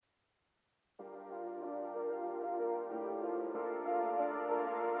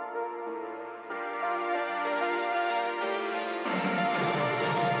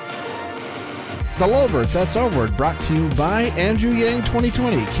The Lulberts, that's our word, brought to you by Andrew Yang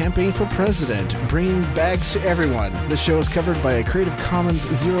 2020, Campaign for President, bringing bags to everyone. This show is covered by a Creative Commons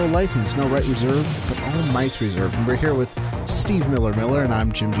Zero license, no right reserved, but all mics reserved. And we're here with Steve Miller, and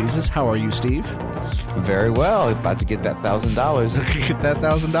I'm Jim Jesus. How are you, Steve? Very well. About to get that $1,000. Get that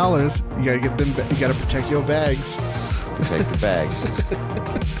 $1,000. You gotta get them. You gotta protect your bags. Protect the bags.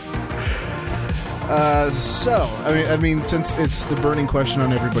 I mean, since it's the burning question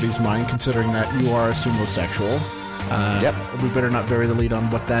on everybody's mind, considering that you are a sumosexual, yep, we better not bury the lead on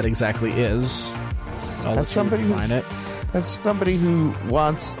what that exactly is. That's somebody who find it. That's somebody who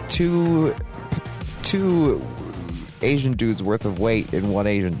wants two Asian dudes worth of weight in one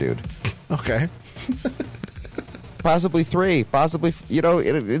Asian dude. Okay. Possibly three. Possibly,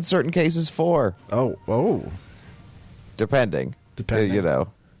 in certain cases, four. Oh. Depending. Okay.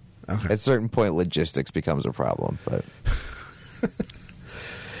 At a certain point, logistics becomes a problem, but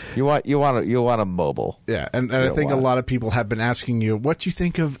you want a mobile. Yeah, and I think a lot of people have been asking you, what do you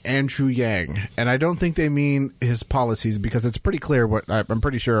think of Andrew Yang? And I don't think they mean his policies, because it's pretty clear what I'm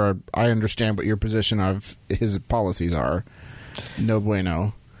pretty sure I understand what your position of his policies are. No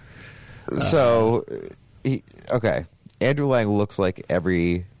bueno. Okay. Andrew Yang looks like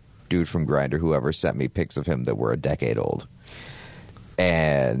every dude from Grindr who ever sent me pics of him that were a decade old.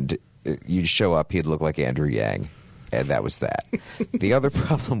 And you'd show up, he'd look like Andrew Yang, and that was that. The other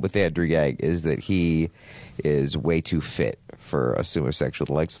problem with Andrew Yang is that he is way too fit for a sumosexual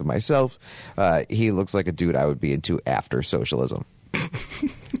the likes of myself. He looks like a dude I would be into after socialism.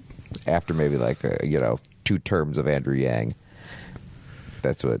 After maybe 2 terms of Andrew Yang.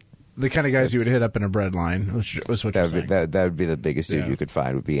 That's what... The kind of guys you would hit up in a bread line, which was what you're saying. That would be the biggest dude you could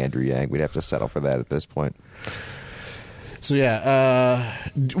find, would be Andrew Yang. We'd have to settle for that at this point. So,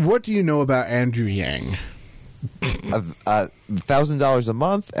 what do you know about Andrew Yang? $1,000 a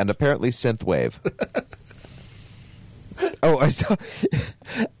month and apparently synthwave. I saw.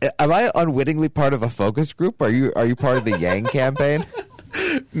 Am I unwittingly part of a focus group? Are you part of the Yang campaign?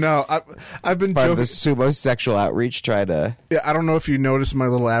 No, I've been part joking. Of the sumo sexual outreach. Try to. Yeah, I don't know if you noticed my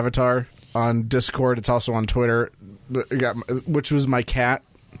little avatar on Discord. It's also on Twitter, which was my cat.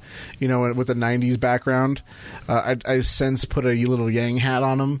 With the 90s background. I since put a little Yang hat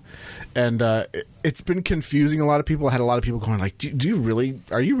on him, and it's been confusing a lot of people. I had a lot of people going like, do you really,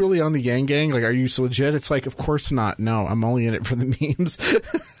 are you really on the Yang gang? Like, are you so legit? It's like, of course not. No, I'm only in it for the memes.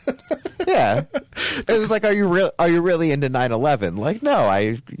 Yeah. It was like, are you really into 9/11? Like, no,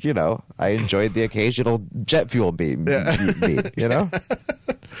 I enjoyed the occasional jet fuel beam, Yeah.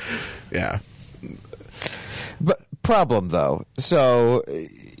 But problem, though. So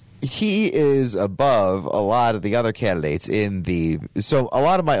he is above a lot of the other candidates so a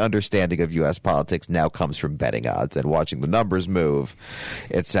lot of my understanding of U.S. politics now comes from betting odds and watching the numbers move,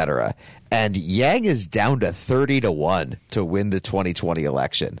 etc. And Yang is down to 30-1 to win the 2020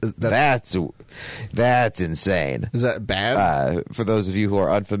 election. That's insane. Is that bad? For those of you who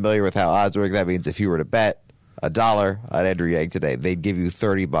are unfamiliar with how odds work, that means if you were to bet $1 on Andrew Yang today, they'd give you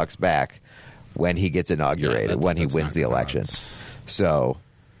 $30 back when he gets inaugurated, when he wins the election. So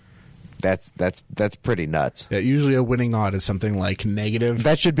that's pretty nuts. Yeah, usually a winning odd is something like negative.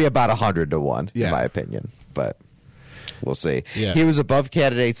 That should be about 100-1, in my opinion. But we'll see. Yeah. He was above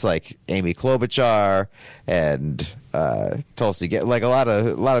candidates like Amy Klobuchar and Tulsi Gabbard, like a lot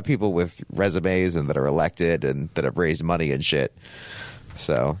of people with resumes and that are elected and that have raised money and shit.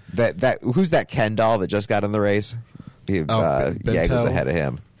 So that who's that Ken doll that just got in the race? Yang was ahead of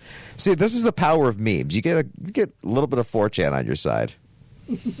him. See, this is the power of memes. You get a little bit of 4chan on your side.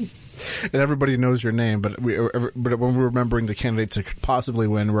 And everybody knows your name, but when we're remembering the candidates that could possibly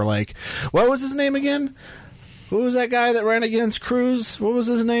win, we're like, what was his name again? Who was that guy that ran against Cruz? What was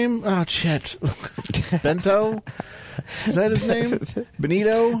his name? Oh, shit. Bento? Is that his name?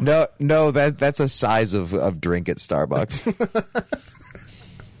 Benito? No, that's a size of drink at Starbucks.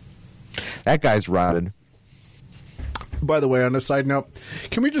 That guy's running. By the way, on a side note,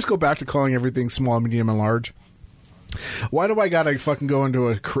 can we just go back to calling everything small, medium, and large? Why do I gotta fucking go into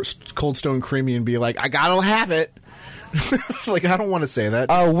a Cold Stone Creamery and be like, I gotta have it? Like, I don't want to say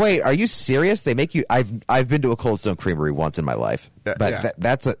that. Oh, wait, are you serious? They make you... I've been to a Cold Stone Creamery once in my life. But yeah.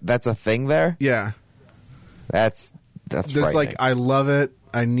 That's a thing there? Yeah. That's There's like, I love it,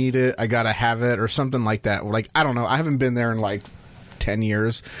 I need it, I gotta have it, or something like that. Like, I don't know. I haven't been there in like 10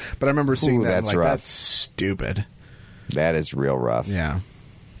 years, but I remember seeing that and like, rough. That's stupid. That is real rough. Yeah.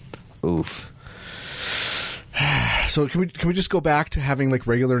 Oof. So can we just go back to having like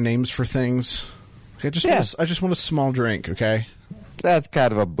regular names for things? I just want a small drink, okay? That's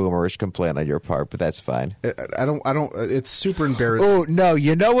kind of a boomerish complaint on your part, but that's fine. I don't. It's super embarrassing. Oh, no,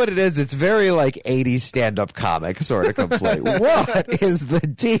 you know what it is? It's very like 80s stand-up comic sort of complaint. What is the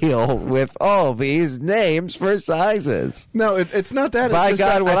deal with all these names for sizes? No, it's not that. By it's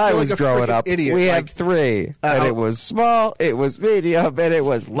just God, that when I feel was like a growing freaking up, idiot. we Like, had three. And it was small, it was medium, and it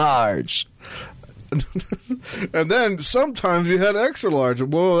was large. and then sometimes you had extra large.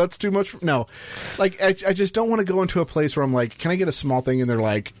 Whoa, that's too much. No, like I just don't want to go into a place where I'm like, can I get a small thing? And they're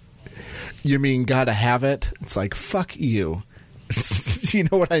like, you mean gotta have it? It's like, fuck you. You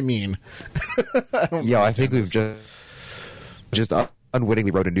know what I mean? I think we've just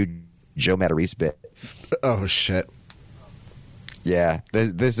unwittingly wrote a new Joe Matarese bit. Oh shit. Yeah,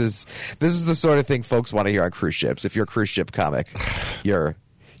 this is the sort of thing folks want to hear on cruise ships. If you're a cruise ship comic, your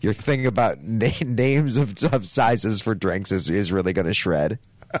thing about names of sizes for drinks is really going to shred.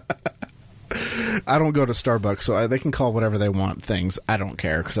 I don't go to Starbucks, so they can call whatever they want things. I don't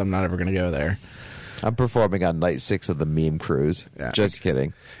care because I'm not ever going to go there. I'm performing on night 6 of the meme cruise. Yeah, just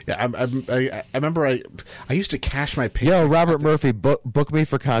kidding. Yeah, I remember I used to cash my paycheck. Yo, Robert Murphy, book me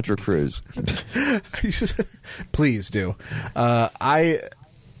for Contra Cruise. Please do. I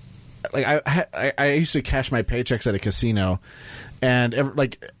used to cash my paychecks at a casino, and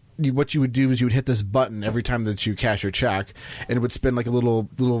what you would do is you would hit this button every time that you cash your check, and it would spin like a little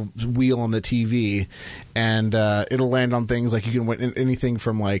wheel on the TV, and it'll land on things like you can win anything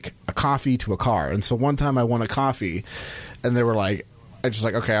from like a coffee to a car. And so one time I won a coffee, and they were like, I just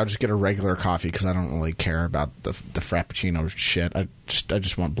like, okay, I'll just get a regular coffee because I don't really care about the Frappuccino shit. I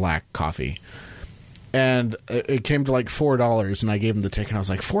just want black coffee. And it came to like $4, and I gave him the ticket. And I was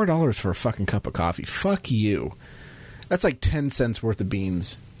like, $4 for a fucking cup of coffee? Fuck you. That's like 10 cents worth of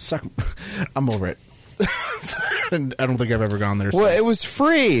beans. Suck. I'm over it. And I don't think I've ever gone there. Well, it was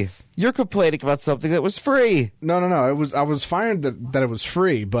free. You're complaining about something that was free. No. I was fine that it was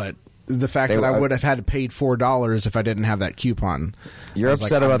free, but the fact that I would have had to pay $4 if I didn't have that coupon. You're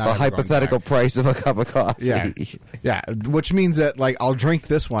upset about the hypothetical price of a cup of coffee. Yeah. Which means that like I'll drink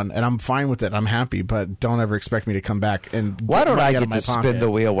this one and I'm fine with it. I'm happy, but don't ever expect me to come back and why don't I get to spin the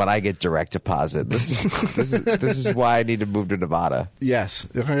wheel when I get direct deposit? This is why I need to move to Nevada. Yes,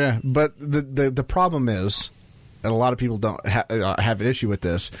 yeah. But the problem is, and a lot of people don't have an issue with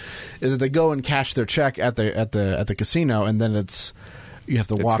this, is that they go and cash their check at the casino, and then you have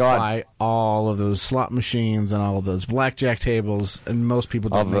to walk by all of those slot machines and all of those blackjack tables, and most people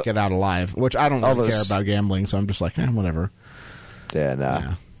don't make it out alive, which I don't really care about gambling, so I'm just like, whatever. Yeah, no.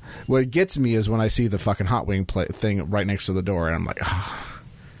 Yeah. What gets me is when I see the fucking hot wing thing right next to the door, and I'm like,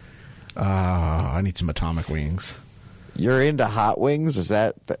 I need some atomic wings. You're into hot wings? Is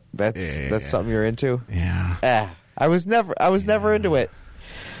that's something you're into? Yeah. I was never into it.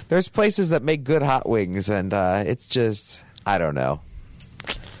 There's places that make good hot wings, and it's just, I don't know.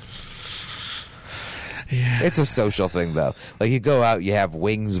 Yeah. It's a social thing, though. Like, you go out, you have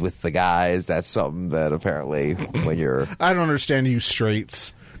wings with the guys. That's something that apparently when you're... I don't understand you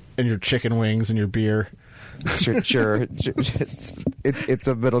straights and your chicken wings and your beer. Sure. It's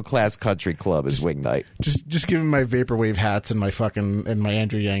a middle-class country club is wing night. Just give me my vaporwave hats and my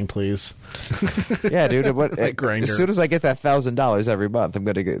Andrew Yang, please. Yeah, dude. Grinder. As soon as I get that $1,000 every month, I'm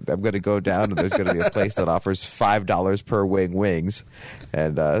gonna go down, and there's gonna be a place that offers $5 per wings,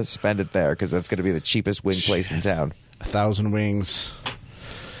 and spend it there because that's gonna be the cheapest wing place in town. 1,000 wings.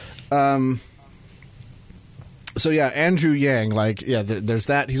 So yeah, Andrew Yang, there's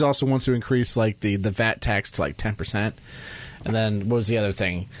that. He's also wants to increase like the VAT tax to like 10%, and then what was the other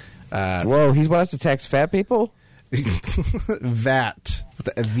thing? Whoa, he wants to tax fat people. VAT.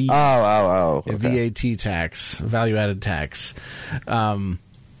 Okay. VAT tax, value added tax.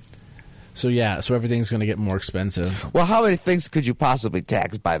 So everything's going to get more expensive. Well, how many things could you possibly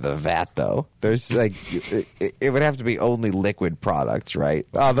tax by the VAT, though? There's like, it would have to be only liquid products, right?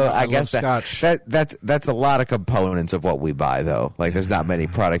 Although I guess that's a lot of components of what we buy, though. Like, there's not many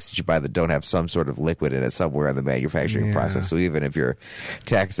products that you buy that don't have some sort of liquid in it somewhere in the manufacturing process. So even if you're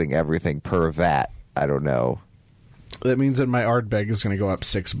taxing everything per VAT, I don't know. That means that my Ardbeg is going to go up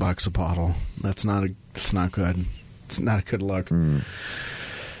 $6 a bottle. That's not good. It's not a good look.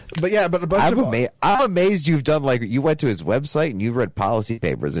 But a bunch I'm amazed you've done you went to his website and you read policy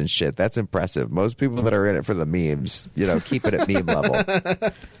papers and shit. That's impressive. Most people that are in it for the memes, keep it at meme level.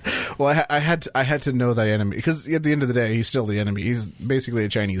 Well, I had to know the enemy because at the end of the day, he's still the enemy. He's basically a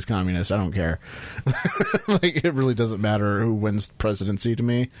Chinese communist. I don't care. It really doesn't matter who wins presidency to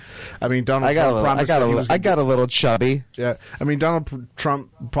me. I mean, Donald Trump promised I got a little chubby. Yeah, I mean, Donald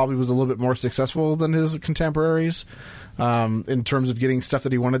Trump probably was a little bit more successful than his contemporaries. In terms of getting stuff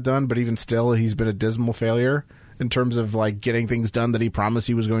that he wanted done, but even still, he's been a dismal failure. in terms of like getting things done that he promised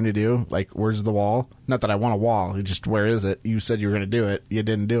he was going to do. Like, where's the wall? Not that I want a wall. Just where is it? You said you were going to do it. You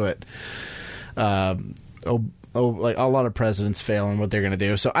didn't do it. Like a lot of presidents fail in what they're going to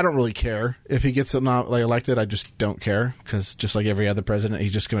do. So I don't really care if he gets not like elected. I just don't care because just like every other president,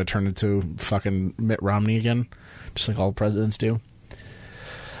 he's just going to turn into fucking Mitt Romney again, just like all presidents do.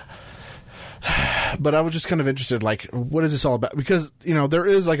 But I was just kind of interested, like, what is this all about? Because, you know, there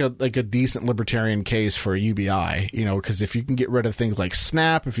is like a decent libertarian case for UBI, you know, because if you can get rid of things like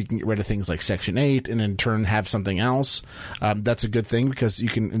SNAP, if you can get rid of things like Section 8 and in turn have something else, that's a good thing because you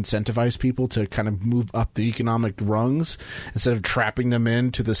can incentivize people to kind of move up the economic rungs instead of trapping them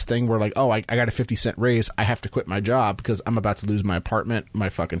into this thing where like, oh, I got a 50-cent raise. I have to quit my job because I'm about to lose my apartment, my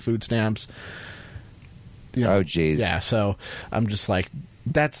fucking food stamps. You know, oh, jeez. Yeah, so I'm just like,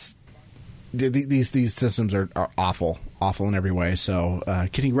 that's... These systems are awful in every way. So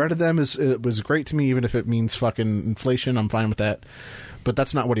getting rid of them was great to me, even if it means fucking inflation. I'm fine with that. But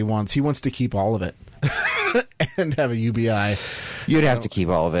that's not what he wants. He wants to keep all of it and have a UBI. You'd have to keep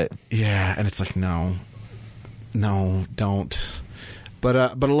all of it. Yeah, and it's like no, don't. But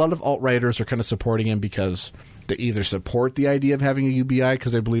a lot of alt-righters are kind of supporting him because they either support the idea of having a UBI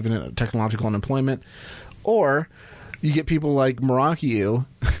because they believe in technological unemployment, or you get people like Marakiu,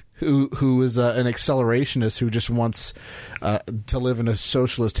 who is an accelerationist who just wants to live in a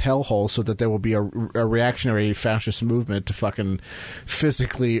socialist hellhole so that there will be a reactionary fascist movement to fucking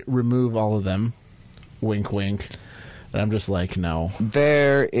physically remove all of them. Wink, wink. And I'm just like, no.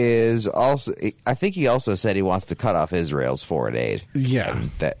 There is also, I think he also said he wants to cut off Israel's foreign aid. Yeah.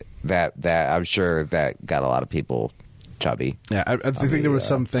 And that I'm sure that got a lot of people chubby. Yeah, I think there was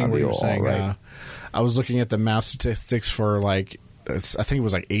something where you were saying, right. I was looking at the math statistics for like, I think it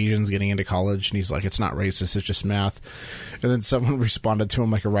was like Asians getting into college, and he's like, it's not racist, it's just math. And then someone responded to him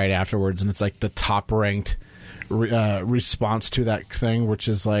like right afterwards, and it's like the top ranked response to that thing, which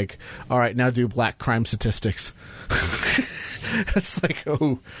is like, all right, now do black crime statistics. It's like,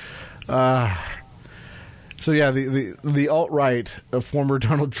 oh. So yeah, the alt-right, former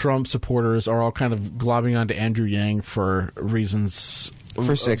Donald Trump supporters are all kind of globbing onto Andrew Yang for reasons...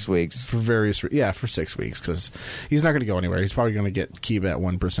 For 6 weeks. For various... for 6 weeks, because he's not going to go anywhere. He's probably going to get Kiva at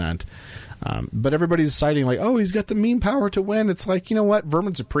 1%. But everybody's citing, like, oh, he's got the meme power to win. It's like, you know what?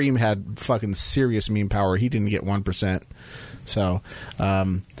 Vermin Supreme had fucking serious meme power. He didn't get 1%. So,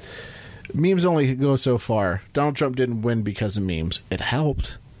 memes only go so far. Donald Trump didn't win because of memes. It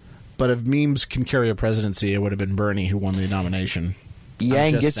helped. But if memes can carry a presidency, it would have been Bernie who won the nomination.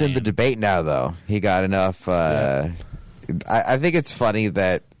 Yang gets in the debate now, though. He got enough... I think it's funny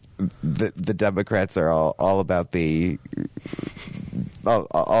that the Democrats are all about the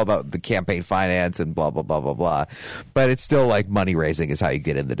all about the campaign finance and blah blah blah blah blah, but it's still like money raising is how you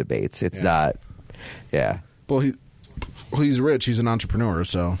get in the debates. It's not, yeah. Well, he's rich. He's an entrepreneur,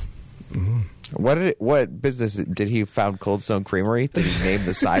 so. Mm-hmm. What business did he found? Cold Stone Creamery? Did he name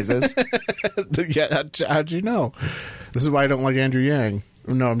the sizes? Yeah, how'd you know? This is why I don't like Andrew Yang.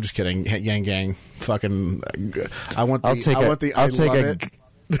 No, I'm just kidding. Yang Gang. Fucking. I'll take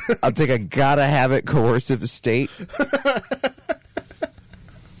a gotta have it coercive state.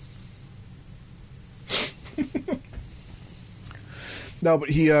 No,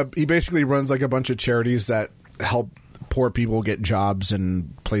 but he basically runs like a bunch of charities that help poor people get jobs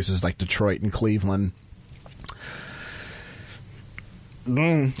in places like Detroit and Cleveland.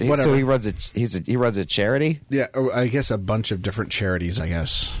 Whatever. So he runs a charity? Yeah, I guess a bunch of different charities, I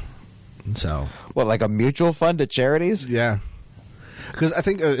guess. So, what, like a mutual fund to charities? Yeah. Because I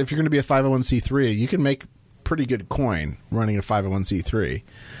think if you're going to be a 501c3, you can make pretty good coin running a 501c3.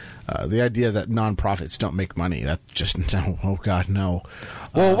 The idea that nonprofits don't make money, that just, no, oh God, no.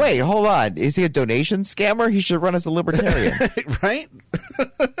 Well, wait, hold on. Is he a donation scammer? He should run as a libertarian. Right?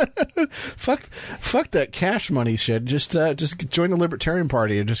 Fuck that cash money shit. Just join the Libertarian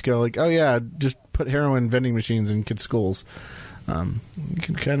Party and just go like, oh yeah, just put heroin vending machines in kids' schools. You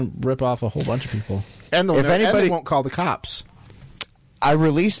can kind of rip off a whole bunch of people. And they won't call the cops. I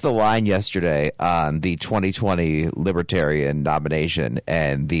released the line yesterday on the 2020 Libertarian nomination,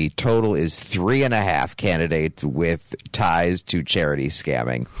 and the total is 3.5 candidates with ties to charity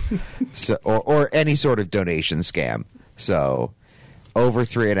scamming, so or any sort of donation scam. So over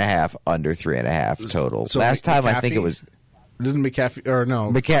 3.5, under 3.5 total. So last time I think it was. Didn't McAfee or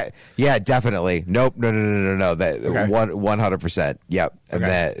no? Yeah, definitely. Nope. No. That okay. 100%. Yep. And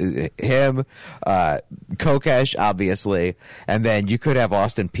that him, Kokesh, obviously, and then you could have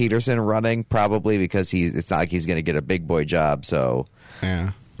Austin Peterson running probably because it's not like he's going to get a big boy job. So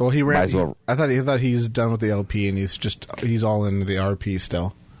yeah. Well, he ran. I thought he's done with the LP and he's all into the RP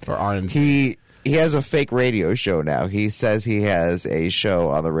still or RNC. he has a fake radio show now. He says he has a show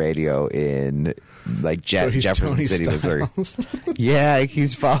on the radio in like Jefferson Tony City, Missouri. Styles. Yeah,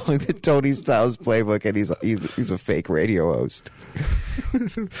 he's following the Tony Styles playbook, and he's a fake radio host.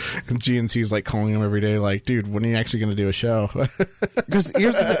 And GNC's like calling him every day, like, dude, when are you actually going to do a show? Because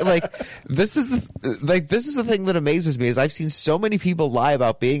here's the thing, this is the thing that amazes me is I've seen so many people lie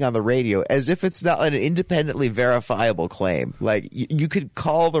about being on the radio as if it's not an independently verifiable claim. Like you could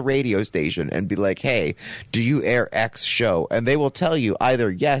call the radio station and be like, "Hey, do you air X show?" And they will tell you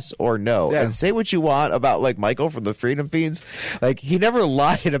either yes or no. Yeah. And say what you want about like Michael from the Freedom Fiends. Like he never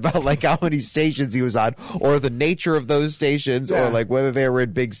lied about like how many stations he was on or the nature of those stations or like whether they were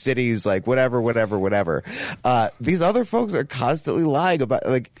in big cities, like whatever. These other folks are constantly lying about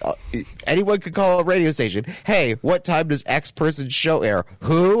like anyone could call a radio station. Hey, what time does X person's show air?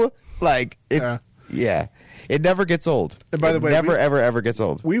 Who? Like it? Yeah. It never gets old. And by the way, ever gets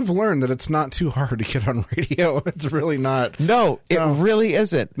old. We've learned that it's not too hard to get on radio. It's really not. No, it really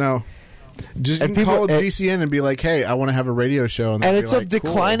isn't. No. Just And call people- GCN and be like, "Hey, I want to have a radio show," And they'll it's be of like,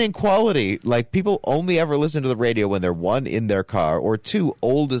 declining quality. Like people only ever listen to the radio when they're one, in their car, or two,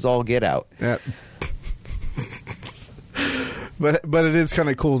 old as all get out. Cool. Yeah. But it is kind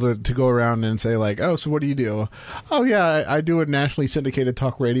of cool to go around and say like, "Oh, so what do you do?" "Oh yeah, I do a nationally syndicated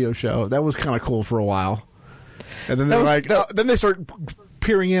talk radio show." That was kind of cool for a while. And then they're then they start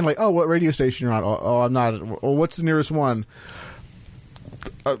peering in like, "Oh, what radio station you're on?" "Oh, I'm not." "Oh, what's the nearest one?"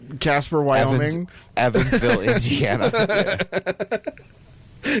 Casper, Wyoming. Evansville, Indiana.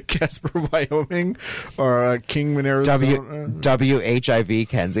 Casper, Wyoming, or Kingman, Arizona. WHIV,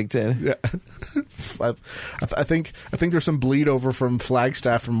 Kensington. Yeah, I think there's some bleed over from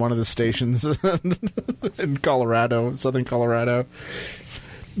Flagstaff from one of the stations in Colorado, southern Colorado.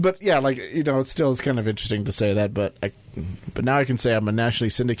 But yeah, like it's kind of interesting to say that. But now I can say I'm a nationally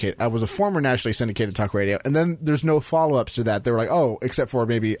syndicated. I was a former nationally syndicated talk radio, and then there's no follow ups to that. They were like, oh, except for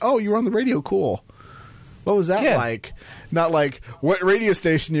maybe, oh, you were on the radio, cool. What was that like? Not like, what radio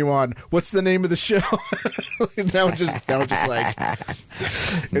station you on? What's the name of the show? Now it's just like,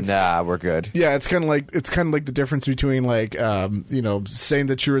 nah, we're good. yeah, it's kind of like the difference between like saying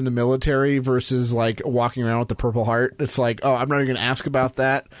that you're in the military versus like walking around with the Purple Heart. It's like, oh, I'm not even going to ask about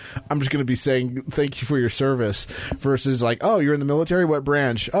that. I'm just going to be saying thank you for your service. Versus like, oh, you're in the military. What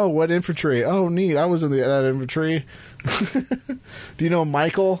branch? Oh, what infantry? Oh, neat. I was in that infantry. Do you know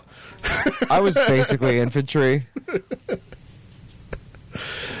Michael? I was basically infantry.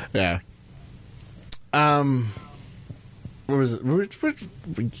 Yeah. What was it?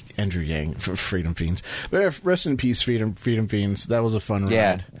 Andrew Yang, Freedom Fiends. Rest in peace, Freedom Fiends. That was a fun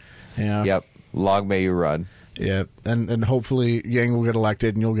ride. Yeah. Yep. Long may you run. Yeah. And hopefully Yang will get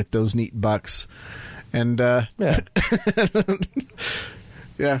elected and you'll get those neat bucks. And Yeah.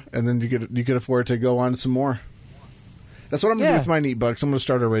 yeah, and then you could afford to go on some more. That's what I'm going to do with my neat bucks. I'm going to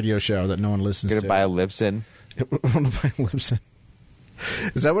start a radio show that no one listens to. Gonna buy a Libsyn. I'm going to buy a Libsyn.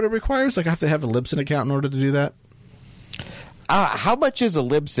 Is that what it requires? Like I have to have a Libsyn account in order to do that? How much is a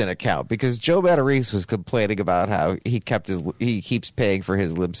Libsyn account? Because Joe Batteries was complaining about how he keeps paying for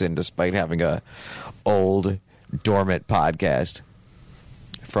his Libsyn despite having a old dormant podcast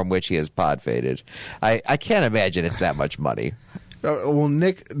from which he has pod faded. I can't imagine it's that much money. Well,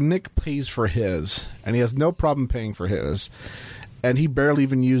 Nick pays for his, and he has no problem paying for his, and he barely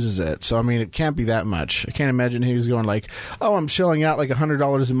even uses it. So I mean, it can't be that much. I can't imagine he was going like, "Oh, I'm shelling out like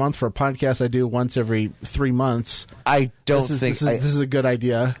 $100 a month for a podcast I do once every 3 months." I don't think this is a good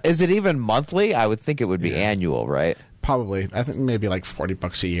idea. Is it even monthly? I would think it would be annual, right? Probably. I think maybe like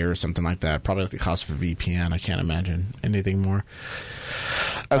 $40 a year or something like that. Probably like the cost of a VPN. I can't imagine anything more.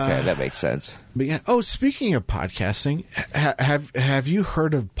 Okay, that makes sense. But yeah. Oh, speaking of podcasting, have you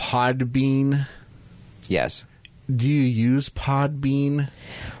heard of Podbean? Yes. Do you use Podbean?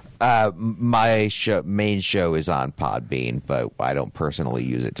 My main show is on Podbean, but I don't personally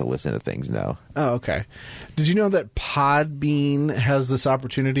use it to listen to things, no. Oh, okay. Did you know that Podbean has this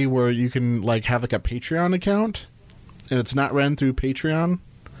opportunity where you can like have like a Patreon account, and it's not ran through Patreon?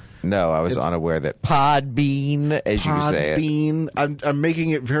 No, I was unaware that Podbean, as you say it. Podbean. I'm making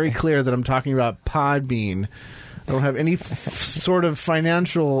it very clear that I'm talking about Podbean. I don't have any sort of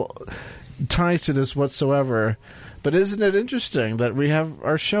financial ties to this whatsoever. But isn't it interesting that we have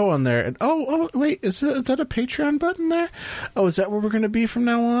our show on there? And wait, is that a Patreon button there? Oh, is that where we're going to be from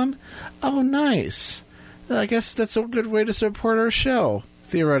now on? Oh, nice. I guess that's a good way to support our show.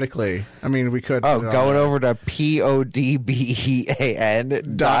 Theoretically. I mean, we could. Oh, going over to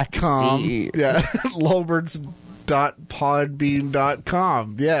podbean.com. Yeah.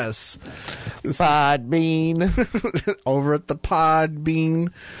 Lowbirds.podbean.com. Yes. Podbean. Over at the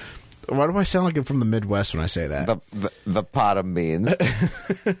Podbean. Why do I sound like I'm from the Midwest when I say that? The pot of beans.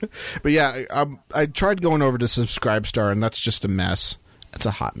 But yeah, I tried going over to Subscribestar, and that's just a mess. It's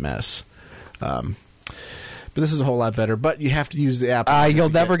a hot mess. But this is a whole lot better. But you have to use the app. You'll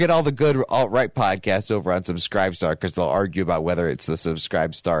never get all the good alt-right podcasts over on Subscribestar because they'll argue about whether it's the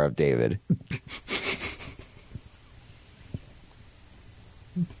Subscribestar of David.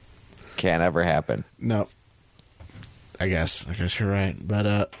 Can't ever happen. No. I guess you're right.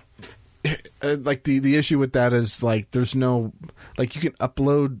 But like the issue with that is like there's no like you can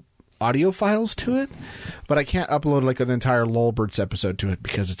upload audio files to it, but I can't upload like an entire Lulberts episode to it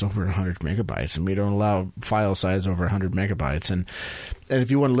because it's over 100 megabytes, and we don't allow file size over 100 megabytes. And if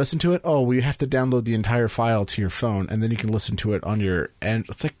you want to listen to it, we have to download the entire file to your phone, and then you can listen to it on your. And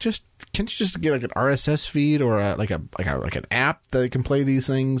it's like, can't you just get like an RSS feed or like an app that can play these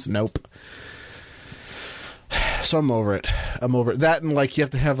things? Nope. So I'm over it. That, and like you have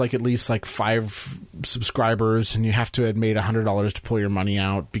to have like at least like 5 subscribers, and you have to have made $100 to pull your money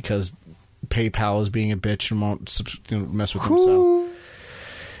out because PayPal is being a bitch and won't mess with them. So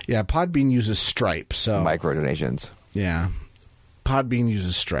yeah, Podbean uses Stripe. So micro donations. Yeah, Podbean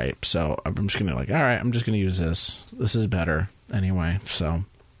uses Stripe. So I'm just gonna all right, I'm just gonna use this. This is better anyway. So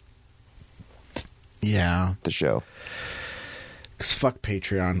yeah, the show. Because fuck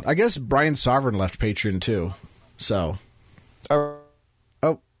Patreon. I guess Brian Sovereign left Patreon too. So.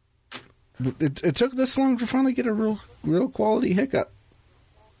 It took this long to finally get a real quality hiccup.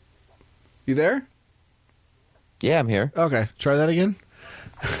 You there? Yeah, I'm here. Okay. Try that again.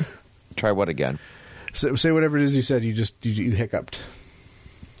 Try what again? Say whatever it is you said. You hiccuped.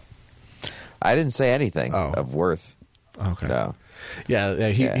 I didn't say anything of worth. Okay. So. Yeah,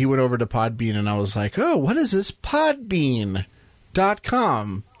 he went over to Podbean, and I was like, what is this?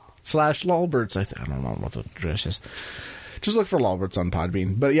 Podbean.com/Lulberts. I don't know what the address is. Just look for Lulberts on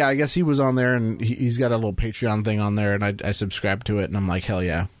Podbean. But yeah, I guess he was on there, and he's got a little Patreon thing on there, and I subscribed to it, and I'm like, hell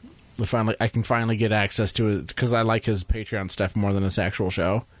yeah. I can finally get access to it, because I like his Patreon stuff more than his actual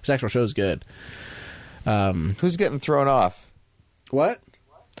show. His actual show is good. Who's getting thrown off? What?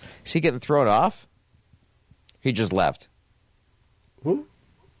 Is he getting thrown off? He just left. Who?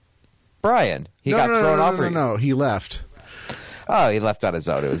 Brian. He got thrown off. No, he left. Oh, he left on his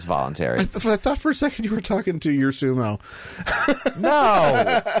own. It was voluntary. I thought for a second you were talking to your sumo. No.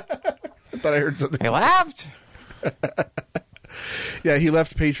 I thought I heard something. He left? Yeah, he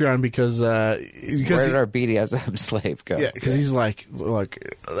left Patreon because where did our BDSM slave go? Yeah, because he's like, look,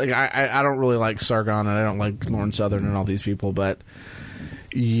 I don't really like Sargon, and I don't like Lauren Southern and all these people, but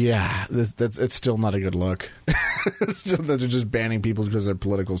yeah, it's still not a good look. Still, they're just banning people because of their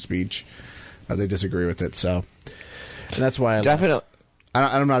political speech. They disagree with it, so. And that's why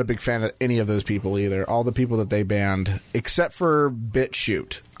I'm not a big fan of any of those people either. All the people that they banned, except for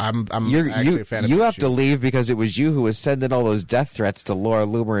BitChute. I'm actually a fan of you BitChute. have to leave because it was you who was sending all those death threats to Laura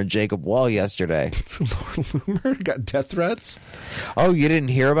Loomer and Jacob Wall yesterday. Laura Loomer got death threats? Oh, you didn't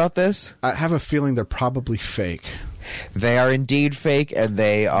hear about this? I have a feeling they're probably fake. They are indeed fake, and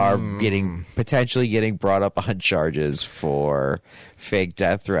they are potentially getting brought up on charges for fake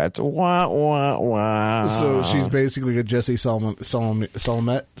death threats. Wah, wah, wah. So she's basically a Jesse Solomon. Yeah,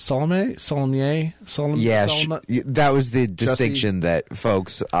 that was the distinction that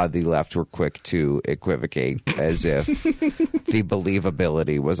folks on the left were quick to equivocate, as if the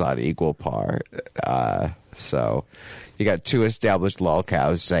believability was on equal par. So you got 2 established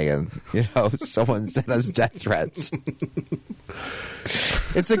lolcows saying, someone sent us death threats.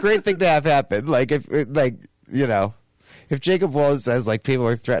 It's a great thing to have happen. If Jacob Wallace says, people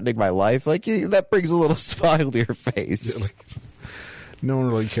are threatening my life, that brings a little smile to your face. No one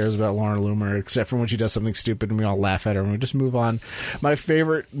really cares about Laura Loomer except for when she does something stupid and we all laugh at her and we just move on. My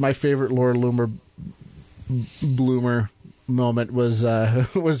favorite Laura Loomer bloomer moment was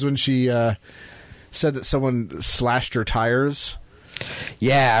when she said that someone slashed her tires.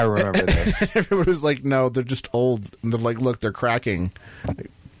 Yeah, I remember this. Everyone was like, "No, they're just old." And they're like, "Look, they're cracking.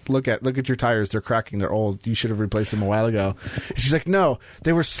 Look at your tires. They're cracking. They're old. You should have replaced them a while ago." And she's like, "No,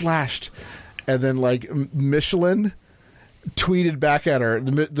 they were slashed." And then Michelin tweeted back at her,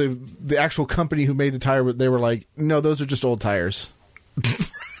 the actual company who made the tire. They were like, "No, those are just old tires."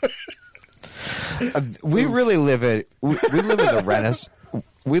 We really live in the Renaissance.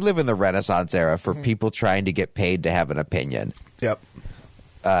 We live in the Renaissance era for people trying to get paid to have an opinion. Yep.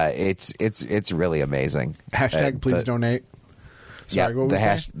 It's really amazing. # please donate. Sorry, what were we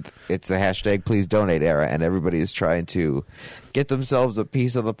saying? It's the hashtag please donate era, and everybody is trying to get themselves a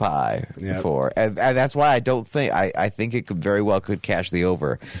piece of the pie for, and that's why I don't think I think it could very well could cash the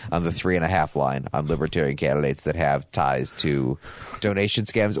over on the 3.5 line on libertarian candidates that have ties to donation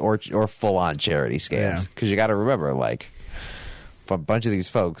scams or full on charity scams. Because you got to remember, like, a bunch of these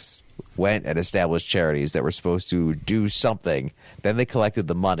folks went and established charities that were supposed to do something. Then they collected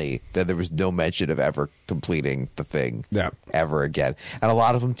the money. Then there was no mention of ever completing the thing ever again. And a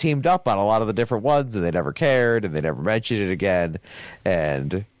lot of them teamed up on a lot of the different ones, and they never cared, and they never mentioned it again.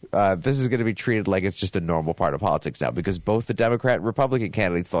 And this is going to be treated like it's just a normal part of politics now, because both the Democrat and Republican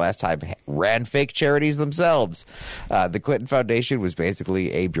candidates the last time ran fake charities themselves. The Clinton Foundation was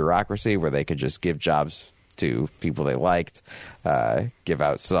basically a bureaucracy where they could just give jobs to people they liked, give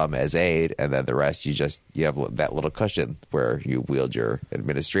out some as aid, and then the rest you have that little cushion where you wield your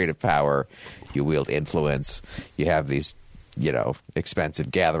administrative power, you wield influence, you have these, expensive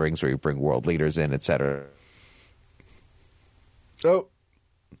gatherings where you bring world leaders in, etc. Oh,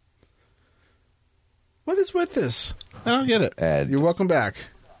 what is with this? I don't get it. And you're welcome back.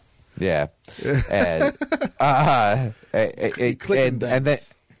 Yeah, and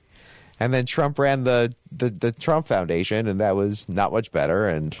and then Trump ran the Trump Foundation, and that was not much better.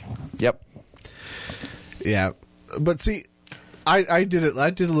 And yeah, but see, I did it.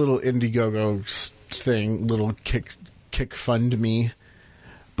 I did a little Indiegogo thing, little kick fund me,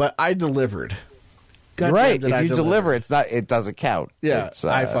 but I delivered. God right, if you deliver, it doesn't count. Yeah,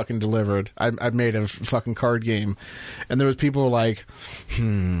 I fucking delivered. I made a fucking card game, and there was people like,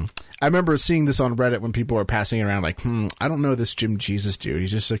 I remember seeing this on Reddit when people were passing it around like, I don't know this Jim Jesus dude.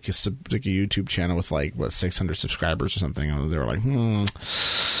 He's just like a YouTube channel with 600 subscribers or something. And they were like,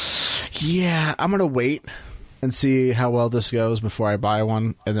 yeah, I'm going to wait and see how well this goes before I buy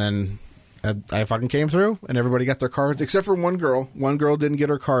one. And then I fucking came through and everybody got their cards except for one girl. One girl didn't get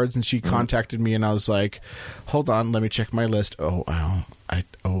her cards and she contacted me and I was like, hold on, let me check my list. I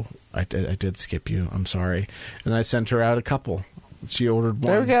did skip you. I'm sorry. And I sent her out a couple. She ordered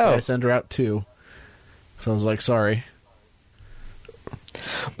one. There we go. I sent her out 2. So I was like, sorry.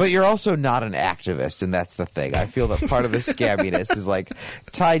 But you're also not an activist, and that's the thing. I feel that part of the scamminess is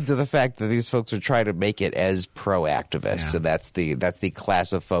tied to the fact that these folks are trying to make it as pro-activists, and that's the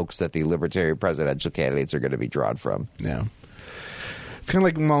class of folks that the libertarian presidential candidates are going to be drawn from. Yeah. It's kind of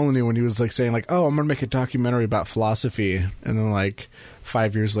like Molyneux when he was saying oh, I'm going to make a documentary about philosophy, and then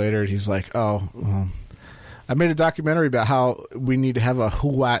 5 years later he's like, oh, well, I made a documentary about how we need to have a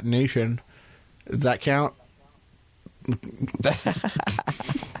white nation. Does that count?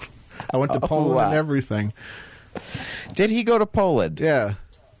 I went to Poland and everything. Did he go to Poland? Yeah.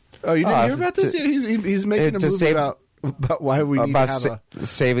 Oh, you didn't hear about this? He's making a movie about why we need to have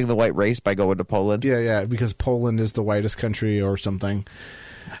saving the white race by going to Poland. Yeah, because Poland is the whitest country or something.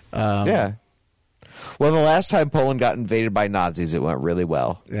 Yeah. Well, the last time Poland got invaded by Nazis, it went really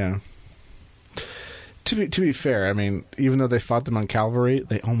well. Yeah. To be fair, I mean, even though they fought them on cavalry,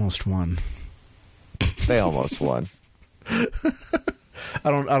 they almost won. They almost won. I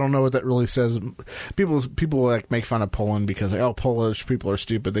don't know what that really says. People make fun of Poland because Polish people are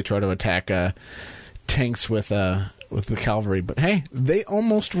stupid. They try to attack tanks with the cavalry, but hey, they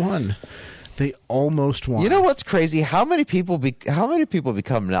almost won. They almost won. You know what's crazy? How many people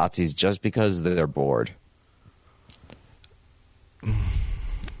become Nazis just because they're bored?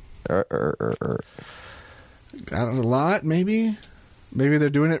 A lot, maybe. Maybe they're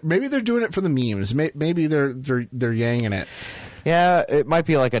doing it. Maybe they're doing it for the memes. Maybe they're yanging it. Yeah, it might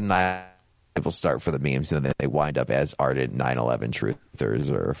be like a 9. People start for the memes and then they wind up as ardent 9/11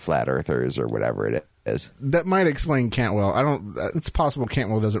 truthers or flat earthers or whatever it is. That might explain Cantwell. It's possible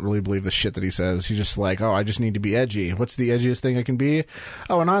Cantwell doesn't really believe the shit that he says. He's just like, I just need to be edgy. What's the edgiest thing I can be?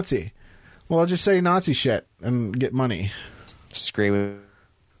 Oh, a Nazi. Well, I'll just say Nazi shit and get money. Scream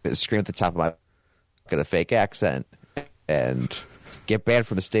at the top of my in a fake accent and get banned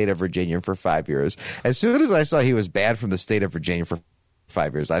from the state of Virginia for 5 years. As soon as I saw he was banned from the state of Virginia for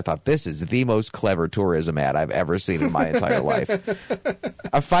 5 years, I thought this is the most clever tourism ad I've ever seen in my entire life.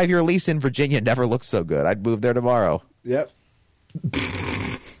 A 5-year lease in Virginia never looked so good. I'd move there tomorrow. Yep.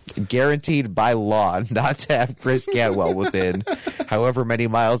 Guaranteed by law not to have Chris Cantwell within however many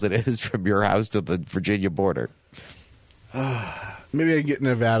miles it is from your house to the Virginia border. Maybe I get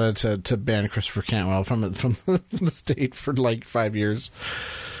Nevada to ban Christopher Cantwell from the state for 5 years.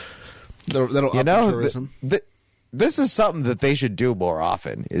 That'll up the tourism. This is something that they should do more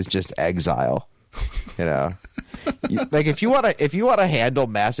often. Is just exile. If you want to handle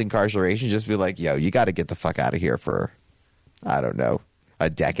mass incarceration, just be like, yo, you got to get the fuck out of here for, I don't know, a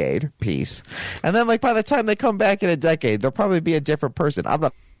decade piece. And then, like, by the time they come back in a decade, they'll probably be a different person. I'm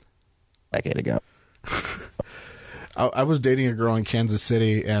not a decade ago. I was dating a girl in Kansas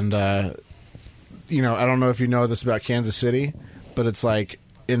City, and, you know, I don't know if you know this about Kansas City, but it's like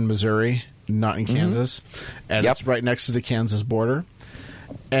in Missouri, not in Kansas. And it's right next to the Kansas border.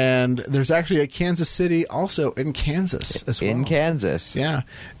 And there's actually a Kansas City also in Kansas as well. In Kansas. Yeah.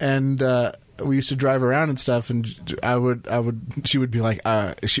 And we used to drive around and stuff, and she would be like,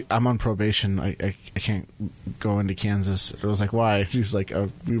 I'm on probation. I can't go into Kansas. I was like, why? She was like,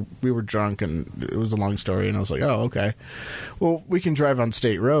 we were drunk, and it was a long story. And I was like, oh, okay. Well, we can drive on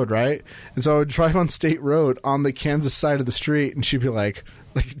State Road, right? And so I would drive on State Road on the Kansas side of the street, and she'd be like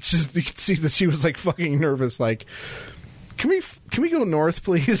just, you could see that she was like fucking nervous, like, Can we go north,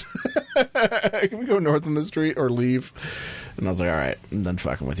 please? Can we go north on the street or leave? And I was like, all right, I'm done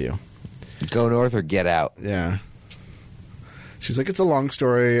fucking with you. Go north or get out. Yeah. She's like, it's a long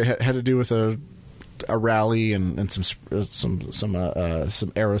story. It had to do with a rally and some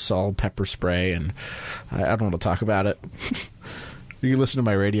aerosol pepper spray, and I don't want to talk about it. You can listen to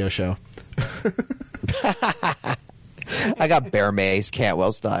my radio show. I got Bear Mace,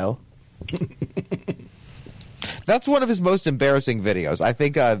 Cantwell style. That's one of his most embarrassing videos. I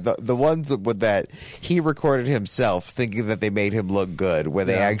think the ones that he recorded himself, thinking that they made him look good, where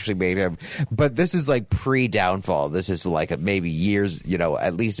they actually made him. But this is like pre-downfall. This is like maybe years,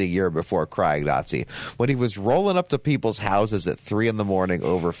 at least a year before Crying Nazi, when he was rolling up to people's houses at 3 a.m.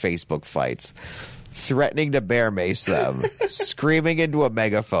 over Facebook fights, threatening to bear mace them, screaming into a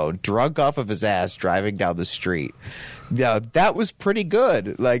megaphone, drunk off of his ass, driving down the street. Yeah, that was pretty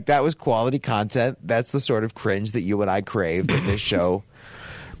good. Like, that was quality content. That's the sort of cringe that you and I crave that this show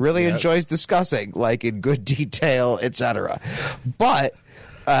really enjoys discussing, like in good detail, etc. But,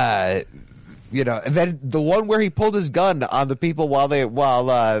 and then the one where he pulled his gun on the people while there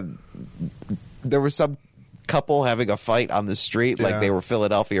was some couple having a fight on the street, like they were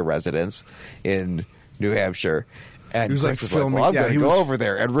Philadelphia residents in New Hampshire. And he was like filming. I'm going to go over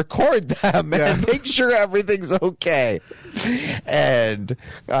there and record them and make sure everything's okay. And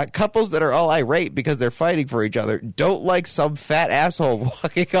couples that are all irate because they're fighting for each other don't like some fat asshole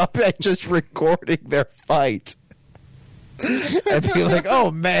walking up and just recording their fight. And be like,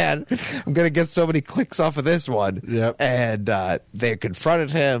 oh man, I'm going to get so many clicks off of this one. Yep. And they confronted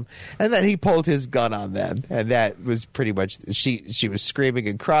him, and then he pulled his gun on them. And that was pretty much, she was screaming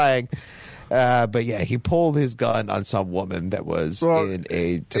and crying. But yeah, he pulled his gun on some woman that was in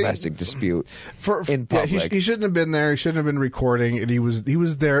a domestic dispute in public. Yeah, he shouldn't have been there. He shouldn't have been recording. And he was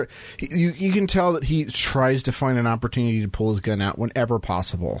there. You can tell that he tries to find an opportunity to pull his gun out whenever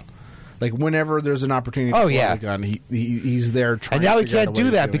possible. Like, whenever there's an opportunity to pull out the gun, he's there trying to figure out. And now he can't do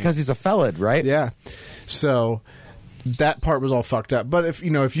that because he's a felon, right? Yeah. So that part was all fucked up. But if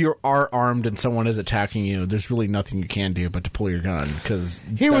you are armed and someone is attacking you, there's really nothing you can do but to pull your gun, because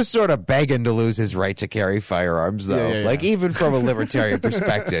he was sort of begging to lose his right to carry firearms, though. Yeah. Like, even from a libertarian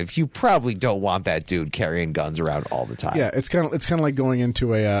perspective, you probably don't want that dude carrying guns around all the time. Yeah, it's kind of like going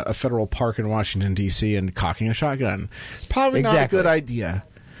into a federal park in Washington D.C. and cocking a shotgun. Probably not a good idea.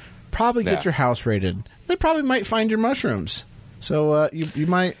 Probably get your house raided. They probably might find your mushrooms. So you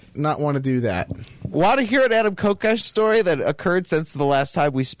might not want to do that. Want to hear an Adam Kokesh story that occurred since the last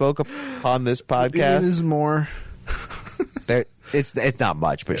time we spoke on this podcast? It is more. It's not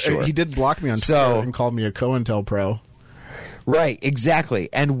much, but sure. He did block me on Twitter and called me a COINTELPRO. Right, exactly.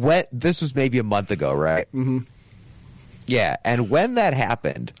 And this was maybe a month ago, right? Mm-hmm. Yeah, and when that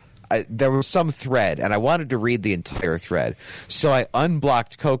happened, there was some thread, and I wanted to read the entire thread. So I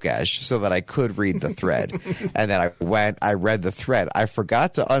unblocked Kokesh so that I could read the thread. And then I read the thread. I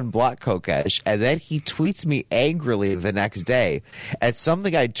forgot to unblock Kokesh, and then he tweets me angrily the next day at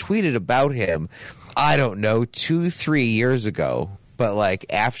something I tweeted about him, I don't know, 2-3 years ago. But, like,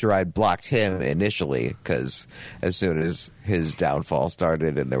 after I'd blocked him initially, because as soon as his downfall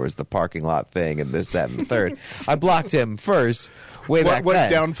started and there was the parking lot thing and this, that, and the third, I blocked him first. Back then. What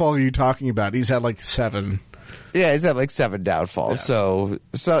downfall are you talking about? He's had like 7. Yeah, he's had like 7 downfalls. Yeah.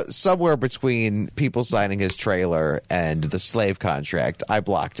 So somewhere between people signing his trailer and the slave contract, I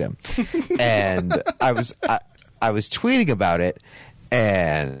blocked him. And I was tweeting about it,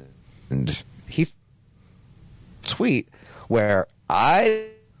 and he tweet where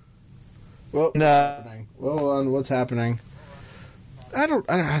What's happening? Hold on, what's happening? I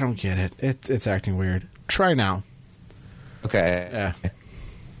don't get it. It's acting weird. Try now. Okay. Yeah.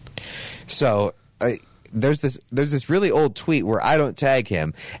 So there's this really old tweet where I don't tag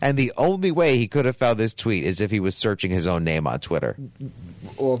him, and the only way he could have found this tweet is if he was searching his own name on Twitter.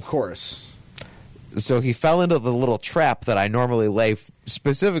 Well, of course. So he fell into the little trap that I normally lay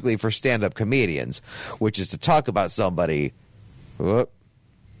specifically for stand-up comedians, which is to talk about somebody. Whoop.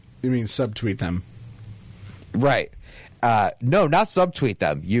 You mean subtweet them? Right. No, not subtweet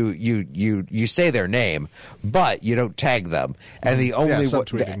them. You say their name, but you don't tag them. And the only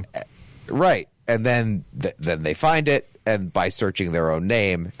subtweeting. Right. And then they find it, and by searching their own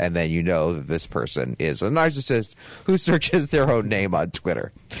name, and then you know that this person is a narcissist who searches their own name on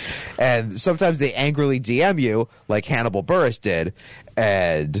Twitter. And sometimes they angrily DM you, like Hannibal Buress did,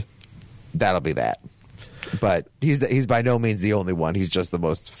 and that'll be that. But he's by no means the only one. He's just the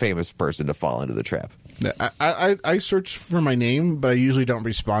most famous person to fall into the trap. I search for my name, but I usually don't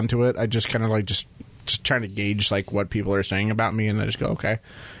respond to it. I just kind of like just trying to gauge like what people are saying about me, and I just go, okay,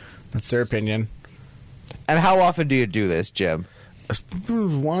 that's their opinion. And how often do you do this, Jim?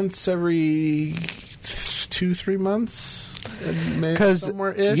 Once every 2-3 months,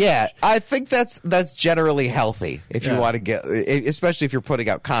 somewhere-ish. Yeah, I think that's generally healthy. If you want to get, especially if you're putting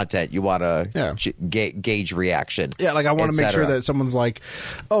out content, you want to gauge reaction. Yeah, like I want to make sure that someone's like,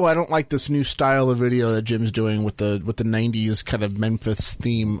 oh, I don't like this new style of video that Jim's doing with the 90s kind of Memphis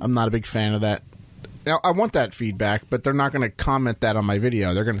theme. I'm not a big fan of that. Now, I want that feedback, but they're not going to comment that on my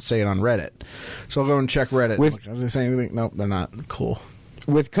video. They're going to say it on Reddit. So I'll go and check Reddit. Are they saying anything? Nope, they're not. Cool.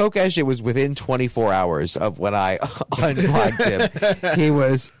 With Kokesh, it was within 24 hours of when I unblocked him. He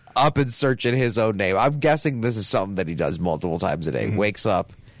was up and searching his own name. I'm guessing this is something that he does multiple times a day. Mm-hmm. Wakes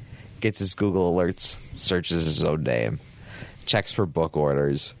up, gets his Google alerts, searches his own name, checks for book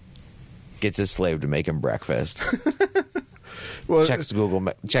orders, gets his slave to make him breakfast. Well, checks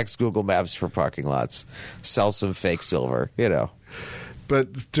Google Maps for parking lots, sells some fake silver, you know.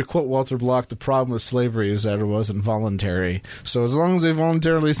 But to quote Walter Block, the problem with slavery is that it wasn't voluntary. So as long as they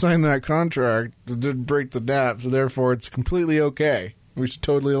voluntarily signed that contract, it didn't break the NAP, so therefore it's completely okay. We should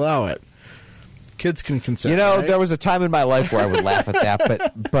totally allow it. Kids can consent. You know, right? There was a time in my life where I would laugh at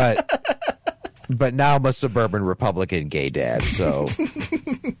that, but now I'm a suburban Republican gay dad, so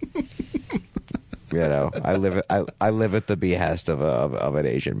you know, I live at the behest of an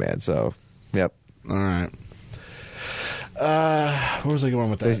Asian man. So, yep. All right. Where was I going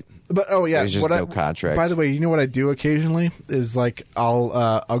with that? There's just no contract. By the way, you know what I do occasionally is like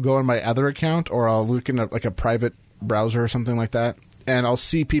I'll go on my other account, or I'll look in like a private browser or something like that, and I'll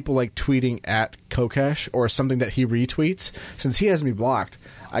see people like tweeting at Kokesh or something that he retweets. Since he has me blocked,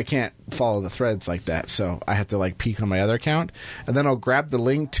 I can't follow the threads like that, so I have to like peek on my other account, and then I'll grab the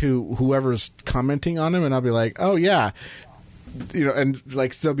link to whoever's commenting on him, and I'll be like, oh yeah, you know, and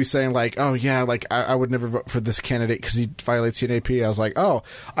like still be saying like, oh yeah, like I would never vote for this candidate because he violates the NAP. I was like, oh,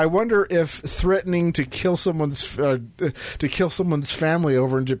 I wonder if threatening to kill someone's family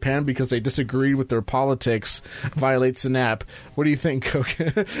over in Japan because they disagreed with their politics violates the NAP. What do you think, Coke?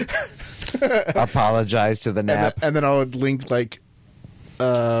 Apologize to the NAP, and then I would link like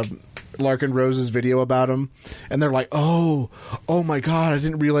Larkin Rose's video about him, and they're like, oh my god, I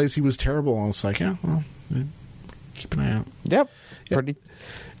didn't realize he was terrible. And I was like, yeah, well. Keep an eye out. Yep. Pretty.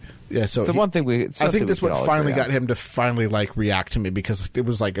 Yeah. So the one thing I think this what finally got him to finally like react to me, because it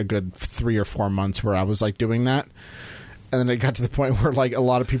was like a good 3 or 4 months where I was like doing that, and then it got to the point where like a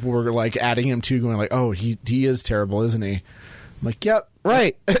lot of people were like adding him too, going like, oh, he is terrible, isn't he? I'm like, yep,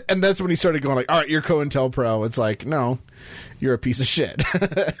 right. And that's when he started going like, all right, you're COINTELPRO. It's like, no, you're a piece of shit.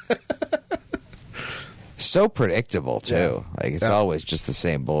 So predictable too. Yeah. Like it's always just the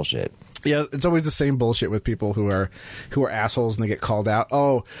same bullshit. Yeah, it's always the same bullshit with people who are assholes and they get called out.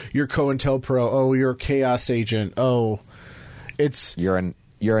 Oh, you're COINTELPRO. Oh, you're a chaos agent. Oh, you're a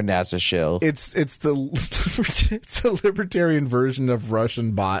NASA shill. It's the libertarian version of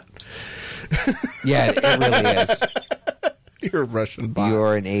Russian bot. Yeah, it really is. You're a Russian bot.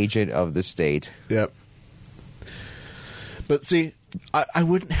 You're an agent of the state. Yep. But see, I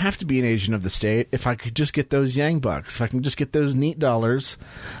wouldn't have to be an agent of the state if I could just get those Yang bucks. If I can just get those neat dollars,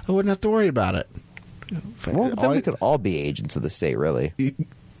 I wouldn't have to worry about it. Well, then we could all be agents of the state, really.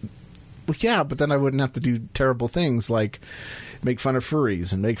 Well, yeah, but then I wouldn't have to do terrible things like make fun of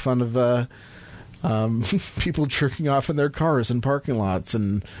furries and make fun of people jerking off in their cars in parking lots.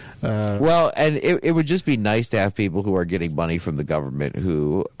 And well, and it would just be nice to have people who are getting money from the government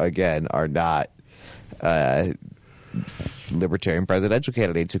who, again, are not libertarian presidential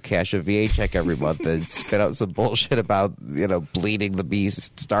candidates who cash a VA check every month and spit out some bullshit about, you know, bleeding the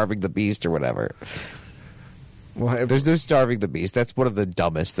beast, starving the beast, or whatever. Well, there's no starving the beast. That's one of the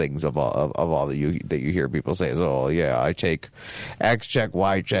dumbest things of all that you hear people say is, oh yeah, I take X check,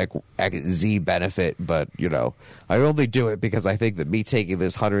 Y check, Z benefit, but you know, I only do it because I think that me taking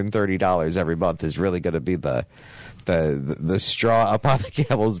this $130 every month is really going to be the the straw up on the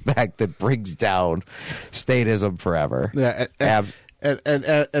camel's back that brings down statism forever. Yeah,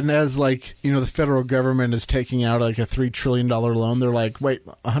 and as like the federal government is taking out like a $3 trillion loan, they're like, wait,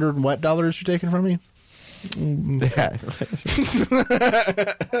 $100 and what dollars you're taking from me? Yeah.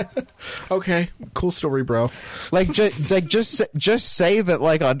 Okay, cool story, bro. Just say that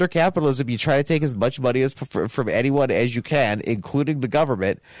like under capitalism you try to take as much money as from anyone as you can, including the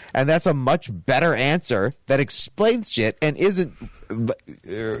government, and that's a much better answer that explains shit and isn't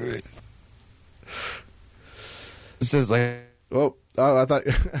says like oh I thought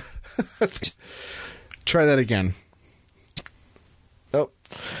try that again. Oh,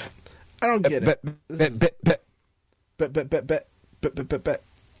 I don't get it.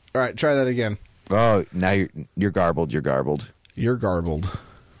 All right, try that again. Oh, now you're garbled. You're garbled. You're garbled.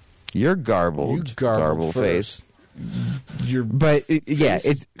 You're garbled. You garbled face.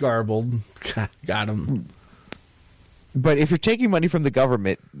 It's garbled. Got him. But if you're taking money from the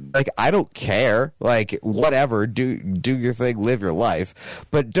government, like I don't care, like whatever, do your thing, live your life.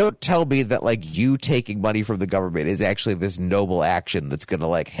 But don't tell me that like you taking money from the government is actually this noble action that's going to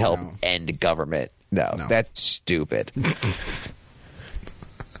like help end government. No, that's stupid.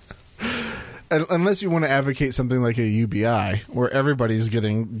 Unless you want to advocate something like a UBI, where everybody's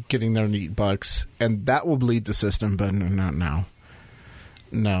getting their neat bucks, and that will bleed the system. But no.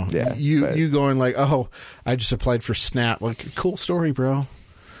 Yeah, you going like, oh, I just applied for SNAP. Like, cool story, bro.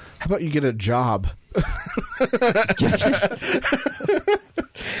 How about you get a job?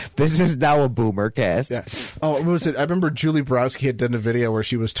 This is now a boomer cast. Yeah. Oh, what was it? I remember Julie Borowski had done a video where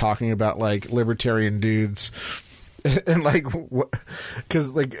she was talking about like libertarian dudes. And like,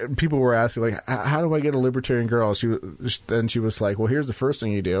 because like people were asking like, how do I get a libertarian girl? She was like, well, here's the first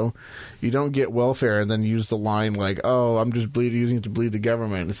thing you do: you don't get welfare, and then use the line like, oh, I'm just using it to bleed the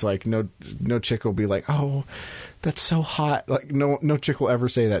government. It's like no chick will be like, oh, that's so hot. Like no chick will ever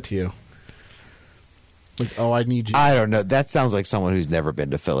say that to you. Like, oh, I need you. I don't know. That sounds like someone who's never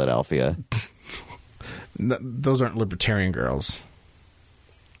been to Philadelphia. Those aren't libertarian girls.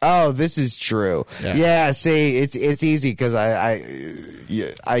 Oh, this is true. Yeah, see, it's easy because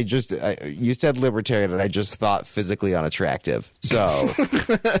you said libertarian and I just thought physically unattractive. So,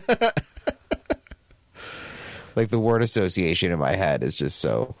 like the word association in my head is just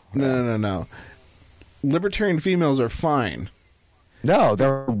so. No. Libertarian females are fine. No,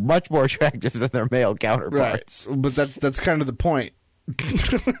 they're much more attractive than their male counterparts. Right. But that's kind of the point.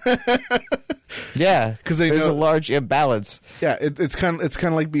 Yeah, because there's a large imbalance. Yeah, it's kind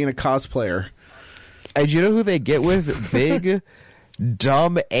of like being a cosplayer. And you know who they get with? Big,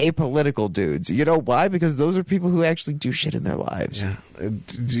 dumb, apolitical dudes. You know why? Because those are people who actually do shit in their lives. Yeah.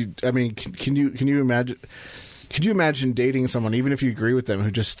 I mean, can you imagine? Could you imagine dating someone, even if you agree with them,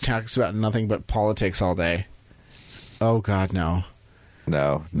 who just talks about nothing but politics all day? Oh God, no.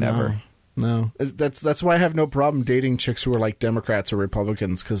 No, never. No. That's why I have no problem dating chicks who are like Democrats or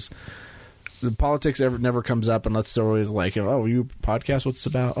Republicans, because the politics never comes up unless they're always like, oh, you podcast? What's it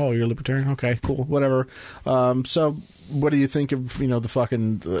about? Oh, you're a libertarian? Okay, cool, whatever. So what do you think of the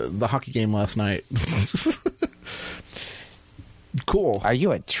fucking the hockey game last night? Cool. Are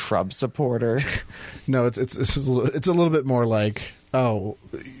you a Trump supporter? No, it's a little bit more like, oh,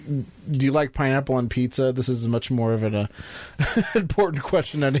 do you like pineapple on pizza? This is much more of an important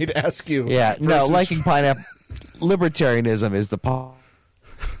question I need to ask you. Yeah, no, liking pineapple. Libertarianism is the paw.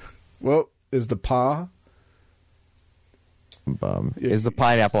 Well, is the paw? Is the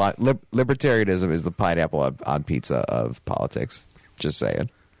pineapple on libertarianism is the pineapple on pizza of politics? Just saying.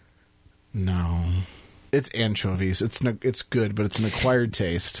 No, it's anchovies. It's good, but it's an acquired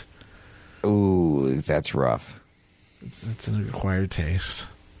taste. Ooh, that's rough. It's an acquired taste.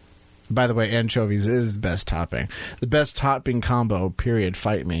 By the way, anchovies is the best topping. The best topping combo, period,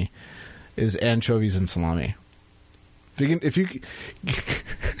 fight me, is anchovies and salami. If you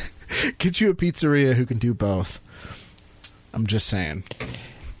get you a pizzeria who can do both. I'm just saying.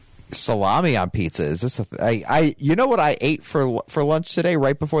 Salami on pizza, is this you know what I ate for lunch today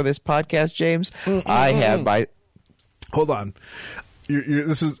right before this podcast, James? I had my Hold on.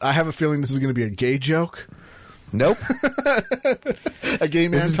 I have a feeling this is going to be a gay joke. Nope. A gay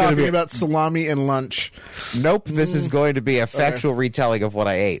man talking about salami and lunch. Nope. This is going to be a factual retelling of what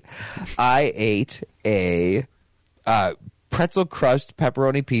I ate. I ate a pretzel crust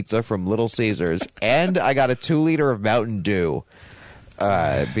pepperoni pizza from Little Caesars, and I got a 2-liter of Mountain Dew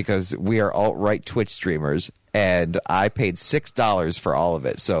because we are alt-right Twitch streamers. and I paid $6 for all of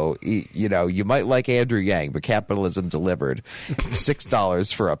it. So, you know, you might like Andrew Yang, but capitalism delivered.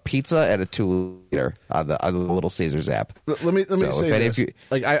 $6 for a pizza and a 2-liter on the Little Caesars app. Let me say this.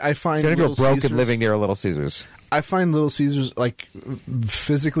 I find if you're Little broke Caesars, and living near a Little Caesars, I find Little Caesars like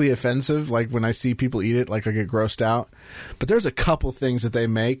physically offensive. Like when I see people eat it, like I get grossed out. But there's a couple things that they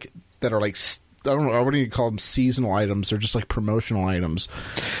make that are like, I don't know, what do you call them? Seasonal items. They're just like promotional items.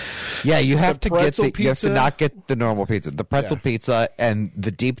 Yeah, you have to pizza, you have to not get the normal pizza. The pretzel pizza and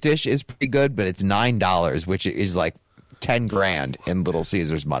the deep dish is pretty good, but it's $9, which is like $10,000 in Little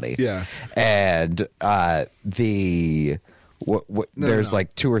Caesars money. Yeah, and there's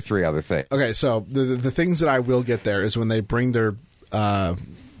like 2 or 3 other things. Okay, so the things that I will get there is when they bring their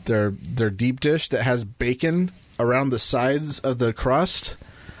deep dish that has bacon around the sides of the crust.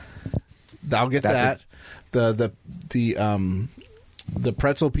 I'll get that. The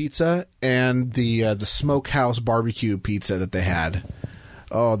pretzel pizza and the smokehouse barbecue pizza that they had.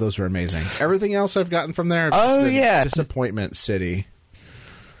 Oh, those were amazing. Everything else I've gotten from there, disappointment city.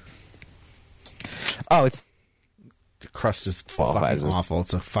 Oh, it's the crust is fucking awful.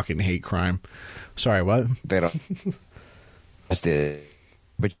 It's a fucking hate crime. Sorry, what? They don't. Just did.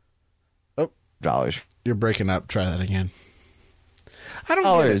 $dollars. You're breaking up. Try that again. I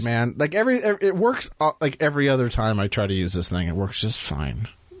don't get it, man. Like it works like every other time I try to use this thing. It works just fine.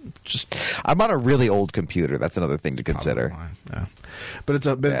 I'm on a really old computer. That's another thing to consider. Yeah. But it's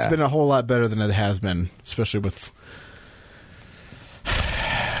been a whole lot better than it has been, especially with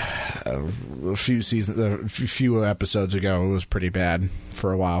a few episodes ago. It was pretty bad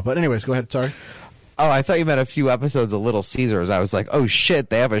for a while. But anyways, go ahead. Sorry. Oh, I thought you meant a few episodes of Little Caesars. I was like, oh shit,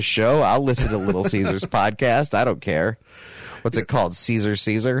 they have a show? I'll listen to Little Caesars podcast. I don't care. What's it called?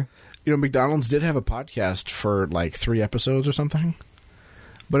 Caesar? You know, McDonald's did have a podcast for like 3 episodes or something.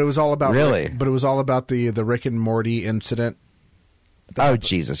 But it was all about But it was all about the Rick and Morty incident. Oh,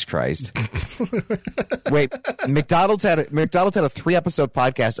 Jesus Christ! Wait, McDonald's had a 3-episode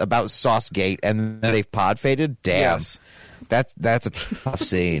podcast about Saucegate, and then they've pod faded. Damn, yes. That's a tough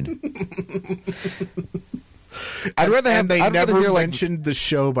scene. I'd rather have. They never mentioned the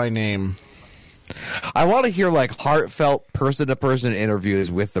show by name. I want to hear like heartfelt person-to-person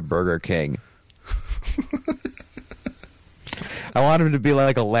interviews with the Burger King. I want him to be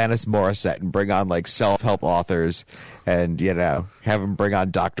like Alanis Morissette and bring on like self-help authors, and you know, have him bring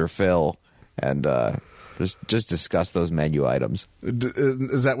on Dr. Phil and just discuss those menu items.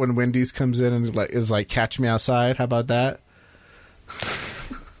 Is that when Wendy's comes in and is like Catch Me Outside? How about that?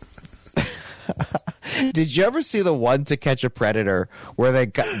 Did you ever see the one To Catch a Predator where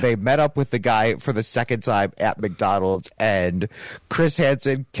they met up with the guy for the second time at McDonald's, and Chris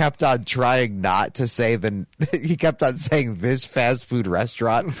Hansen kept on trying not to say he kept on saying this fast food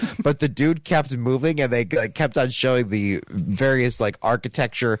restaurant, but the dude kept moving, and they kept on showing the various like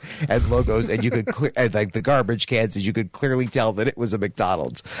architecture and logos, and you could and like the garbage cans, and you could clearly tell that it was a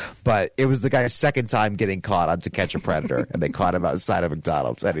McDonald's, but it was the guy's second time getting caught on To Catch a Predator, and they caught him outside of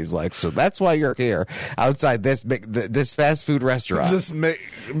McDonald's, and he's like, so that's why you're here. Outside this fast food restaurant. This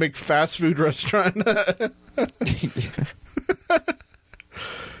fast food restaurant.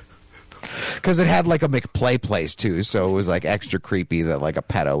 Because it had like a McPlay place too, so it was like extra creepy that like a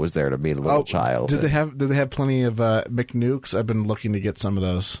pedo was there to meet a little child. Did they have plenty of McNukes? I've been looking to get some of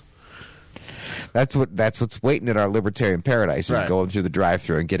those. That's what's waiting in our libertarian paradise is going through the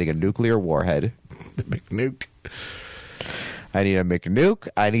drive-thru and getting a nuclear warhead. The McNuke. I need a McNuke.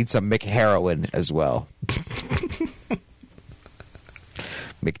 I need some McHeroin as well.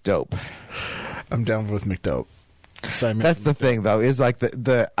 McDope. I'm down with McDope. That's the thing, though, is like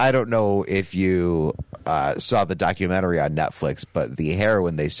the I don't know if you saw the documentary on Netflix, but the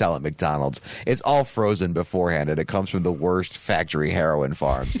heroin they sell at McDonald's, it's all frozen beforehand, and it comes from the worst factory heroin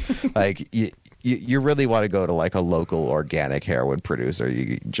farms. Like, you really want to go to like a local organic heroin producer.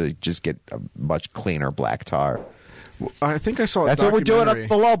 You just get a much cleaner black tar. I think I saw. That's what we're doing up the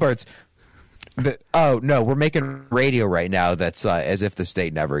Wallbirds. Oh no, we're making radio right now. That's as if the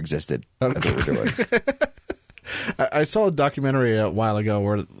state never existed. Okay. That's what we're doing. I saw a documentary a while ago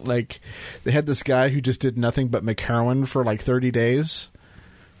where like they had this guy who just did nothing but make heroin for like 30 days.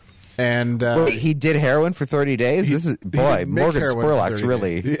 And wait, he did heroin for 30 days? This is Morgan Spurlock's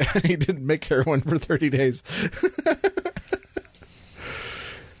really. Yeah, he didn't make heroin for 30 days.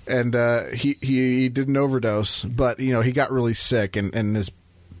 And he did an overdose, but you know he got really sick and his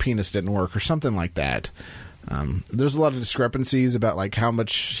penis didn't work or something like that. There's a lot of discrepancies about like how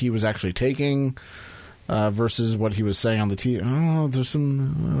much he was actually taking versus what he was saying on the TV. Oh, there's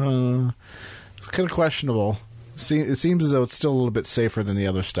some it's kind of questionable. It seems as though it's still a little bit safer than the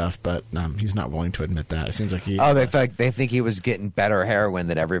other stuff, but he's not willing to admit that. It seems like he. Oh, they think he was getting better heroin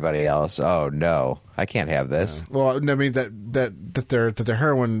than everybody else. Oh no, I can't have this. Well, I mean that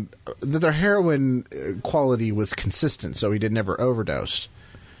their heroin quality was consistent, so he never overdosed.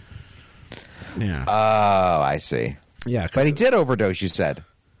 Yeah. Oh, I see. Yeah, but he did overdose. You said.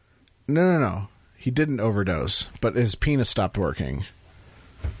 No. He didn't overdose, but his penis stopped working.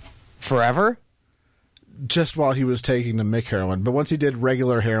 Forever? Just while he was taking the Mick heroin. But once he did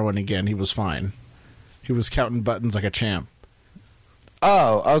regular heroin again, he was fine. He was counting buttons like a champ.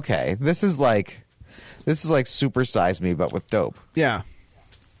 Oh, okay. This is like Super Size Me, but with dope. Yeah.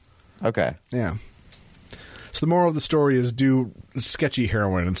 Okay. Yeah. So the moral of the story is do sketchy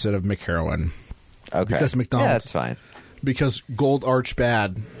heroin instead of Mick heroin. Okay. Because McDonald's. Yeah, that's fine. Because Gold Arch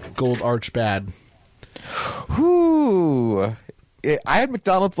bad. Gold Arch bad. Whoo. I had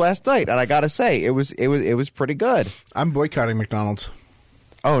McDonald's last night, and I gotta say, it was pretty good. I'm boycotting McDonald's.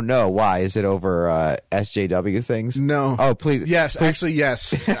 Oh no! Why is it over SJW things? No. Oh please. Yes, please. actually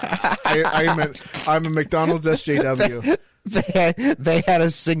yes. I'm a McDonald's SJW. They had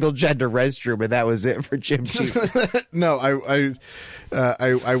a single gender restroom, and that was it for Jim Cheese. No,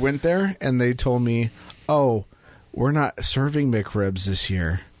 I went there, and they told me, "Oh, we're not serving McRibs this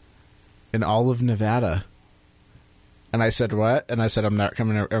year in all of Nevada." And I said, "What?" And I said, "I'm not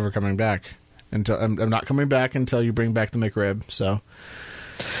ever coming back until I'm not coming back until you bring back the McRib." So.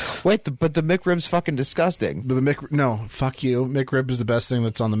 Wait, but the McRib's fucking disgusting. But no, fuck you. McRib is the best thing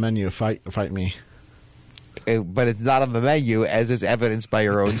that's on the menu. Fight me. But it's not on the menu, as is evidenced by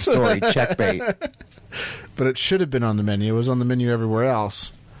your own story. Checkmate. But it should have been on the menu. It was on the menu everywhere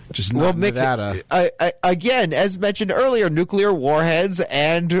else. Just not Nevada. Again, as mentioned earlier, nuclear warheads,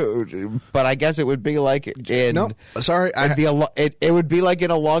 but I guess it would be like in. No, sorry, it would be like in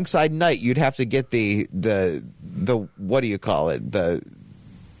Alongside Night. You'd have to get the what do you call it,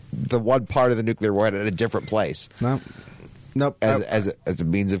 the one part of the nuclear warhead at a different place. Nope. As a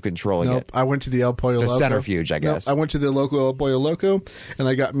means of controlling it. I went to the El Pollo Loco. The centrifuge, I guess. Nope, I went to the local El Pollo Loco, and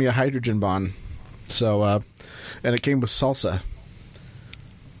I got me a hydrogen bomb. So, and it came with salsa.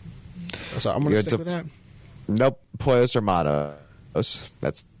 So I'm going to stick with that. Nope. Pollos Hermanos.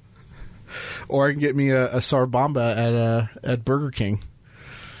 That's. Or I can get me a Sarbamba at Burger King.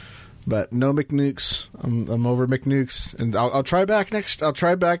 But no McNukes. I'm over McNukes, and I'll try back next. I'll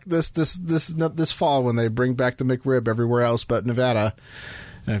try back this fall when they bring back the McRib everywhere else but Nevada.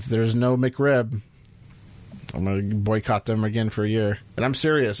 And if there's no McRib, I'm going to boycott them again for a year. And I'm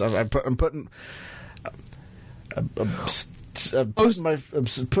serious. I'm putting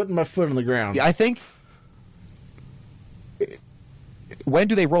my foot on the ground. I think. When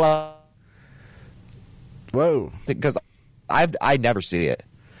do they roll out? Whoa! Because I never see it.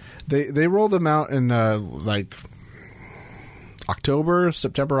 They roll them out in like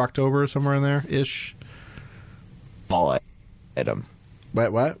September, October, somewhere in there ish. All at them.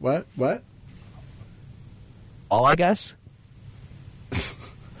 What? All, I guess.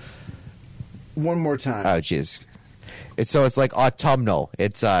 One more time. Oh, jeez. It's like autumnal.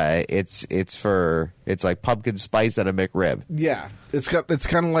 It's like pumpkin spice and a McRib. Yeah, it's kind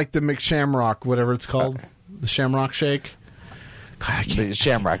of like the McShamrock, whatever it's called, the Shamrock Shake. God, I can't. The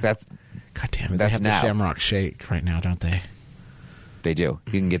Shamrock. God damn it! They have the Shamrock Shake right now, don't they? They do.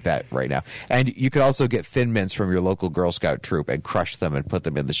 You can get that right now, and you could also get Thin Mints from your local Girl Scout troop and crush them and put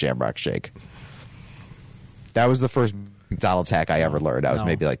them in the Shamrock Shake. That was the first McDonald's hack I ever learned. I was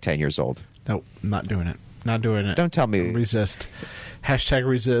maybe like 10 years old. No, not doing it. Not doing it. Don't tell me. Resist.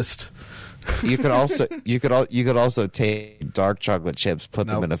 #resist. You could also take dark chocolate chips, put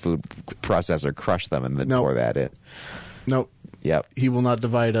them in a food processor, crush them, and then pour that in. Nope. Yep. He will not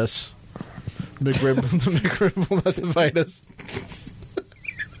divide us. The McRib will not divide us.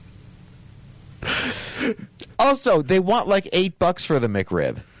 Also, they want like $8 for the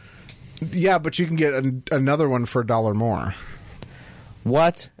McRib. Yeah, but you can get another one for $1 more.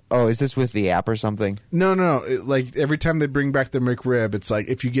 What? Oh, is this with the app or something? No. Like every time they bring back the McRib, it's like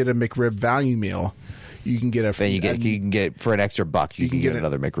if you get a McRib value meal, you can get you can get for an extra $1. You can get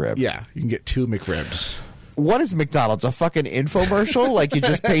another McRib. Yeah, you can get 2 McRibs. What is McDonald's? A fucking infomercial? Like you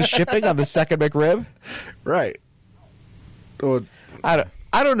just pay shipping on the second McRib? Right. Well, I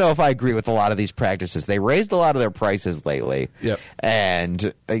don't know if I agree with a lot of these practices. They raised a lot of their prices lately. Yep.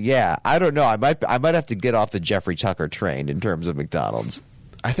 And I don't know. I might have to get off the Jeffrey Tucker train in terms of McDonald's.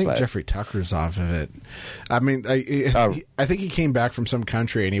 I think Jeffrey Tucker's off of it. I mean, I think he came back from some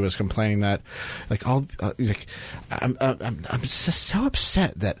country and he was complaining that, like, I'm just so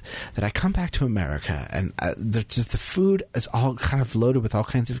upset that I come back to America and the food is all kind of loaded with all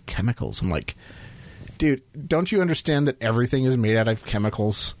kinds of chemicals. I'm like, Dude, don't you understand that everything is made out of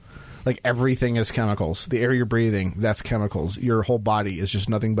chemicals? Like, everything is chemicals. The air you're breathing, that's chemicals. Your whole body is just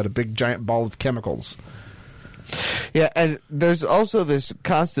nothing but a big giant ball of chemicals. Yeah, and there's also this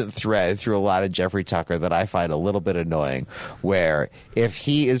constant thread through a lot of Jeffrey Tucker that I find a little bit annoying, where if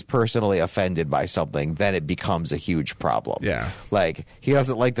he is personally offended by something, then it becomes a huge problem. Yeah. Like, he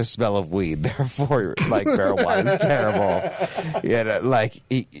doesn't like the smell of weed, therefore, like, marijuana is terrible. You know, like,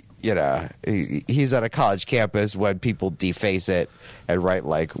 he's on a college campus when people deface it and write,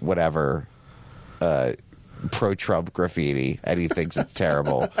 like, whatever, pro-Trump graffiti, and he thinks it's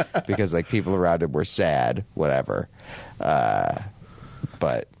terrible because, like, people around him were sad, whatever.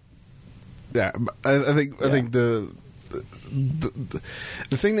 But yeah, I think the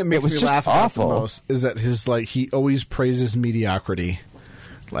thing that makes was me just laugh awful. the most is that he always praises mediocrity.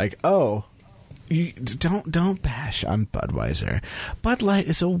 Like, oh, you don't bash on Budweiser. Bud Light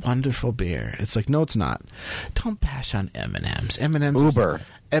is a wonderful beer. It's like, no, it's not. Don't bash on M&Ms.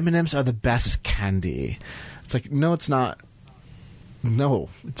 M&Ms are the best candy. It's like, no, it's not. No,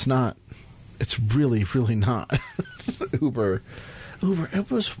 it's not. It's really, really not. Uber, it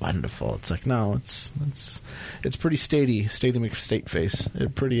was wonderful. It's like, no, it's pretty statey McState face.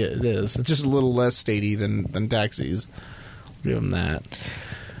 It is. It's just a little less statey than taxis. Give them that.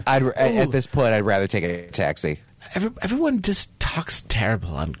 At this point, I'd rather take a taxi. Everyone just talks terrible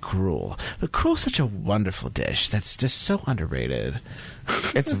on Gruel. But Gruel's such a wonderful dish that's just so underrated.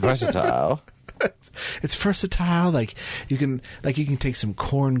 It's versatile. It's versatile. Like you can take some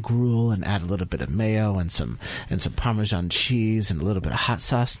corn gruel and add a little bit of mayo and some Parmesan cheese and a little bit of hot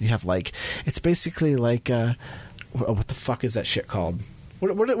sauce, and you have like, it's basically like what the fuck is that shit called?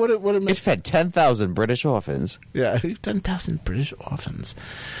 What It fed 10,000 British orphans. Yeah, 10,000 British orphans.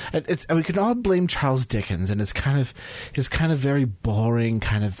 And we can all blame Charles Dickens and his kind of very boring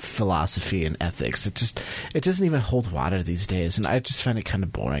kind of philosophy and ethics. It doesn't even hold water these days, and I just find it kind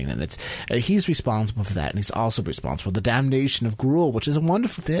of boring. And he's responsible for that, and he's also responsible for the damnation of gruel, which is a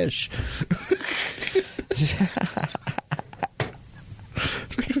wonderful dish.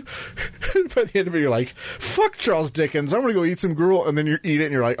 By the end of it, you're like, fuck Charles Dickens, I'm gonna go eat some gruel, and then you eat it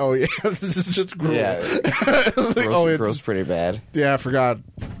and you're like, oh yeah, this is just gruel. Yeah. Like, Gruel's pretty bad. Yeah, I forgot.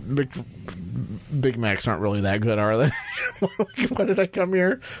 Big Macs aren't really that good, are they? Why did I come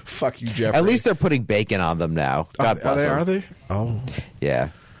here? Fuck you, Jeffrey. At least they're putting bacon on them now. God bless them. Are they? Oh. Yeah.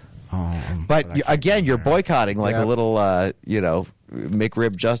 Oh, but again, you're boycotting like Yeah. a little,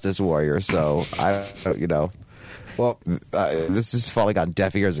 McRib justice warrior. So Well, this is falling on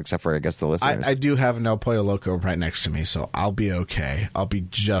deaf ears, except for I guess the listeners. I do have an El Pollo Loco right next to me, so I'll be okay. I'll be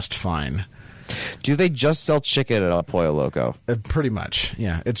just fine. Do they just sell chicken at El Pollo Loco? Pretty much,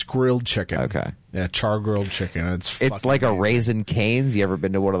 yeah. It's grilled chicken. Okay. Yeah, char grilled chicken. It's like a amazing. Raisin Cane's. You ever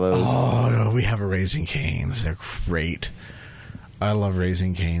been to one of those? Oh, no, we have a Raising Cane's. They're great. I love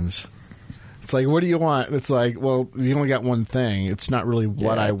Raising Cane's. It's like, what do you want? It's like, well, you only got one thing. It's not really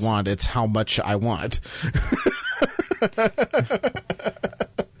what I want. It's how much I want.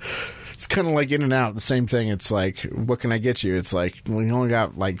 It's kind of like In-N-Out, the same thing. It's like, what can I get you? It's like, well, you only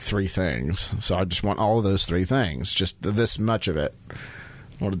got like 3 things, so I just want all of those 3 things, just this much of it,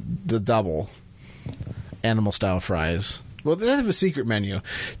 or the double animal style fries. Well, they have a secret menu.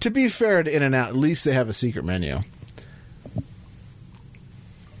 To be fair to In-N-Out, at least they have a secret menu.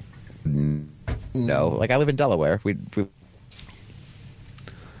 No, like I live in Delaware. We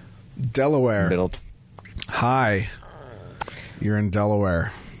Delaware. middle. Hi. You're in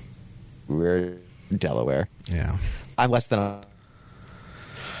Delaware. We're in Delaware. Yeah. I'm less than a.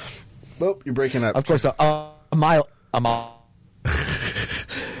 Oh, you're breaking up. Of course, a mile.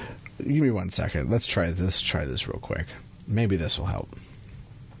 Give me 1 second. Let's try this. Try this real quick. Maybe this will help.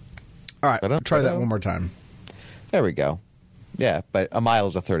 All right. Try that one more time. There we go. Yeah, but a mile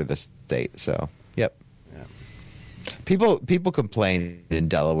is a third of the state, so yep. Yeah. People complain in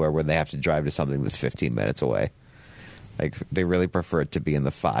Delaware when they have to drive to something that's 15 minutes away. Like they really prefer it to be in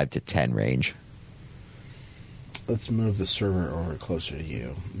the 5 to 10 range. Let's move the server over closer to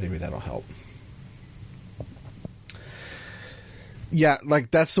you. Maybe that'll help. Yeah,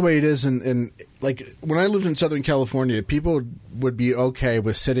 like that's the way it is. In like when I lived in Southern California, people would be okay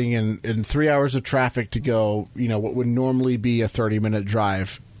with sitting in 3 hours of traffic to go, what would normally be a 30-minute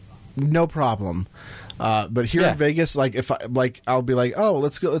drive, no problem. But here in Vegas, like if I'll be like, oh,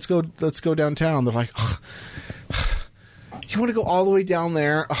 let's go downtown. They're like, ugh, you want to go all the way down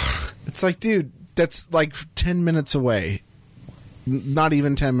there? Ugh. It's like, dude, that's like 10 minutes away, not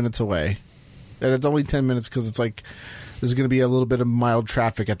even 10 minutes away, and it's only 10 minutes because it's like. There's going to be a little bit of mild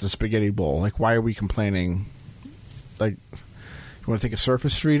traffic at the Spaghetti Bowl. Like, why are we complaining? Like, You want to take a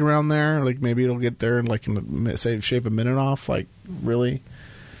surface street around there? Like maybe it'll get there in like shave a minute off. Like really,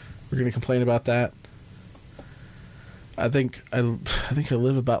 we're gonna complain about that? I think I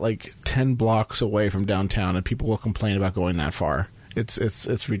live about like 10 blocks away from downtown, and people will complain about going that far.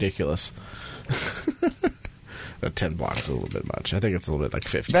 It's ridiculous. 10 blocks is a little bit much. I think it's a little bit like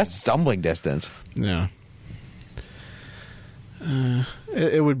 50. That's stumbling distance. Yeah.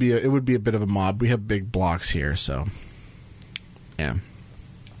 It would be a bit of a mob. We have big blocks here, so yeah.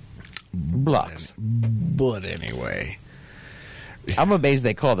 Blocks. But anyway, I'm amazed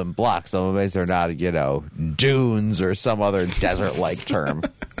they call them blocks. I'm amazed they're not, dunes or some other desert-like term.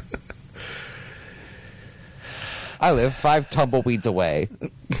 I live 5 tumbleweeds away.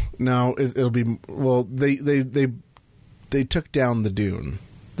 No, it'll be they took down the dune.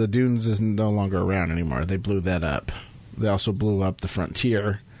 The dunes is no longer around anymore. They blew that up. They also blew up the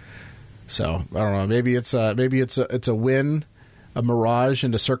frontier. So I don't know. Maybe it's a win, a mirage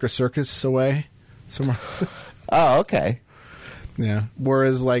into Circus away somewhere. Oh, okay. Yeah.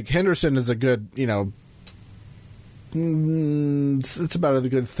 Whereas like Henderson is a good, it's about a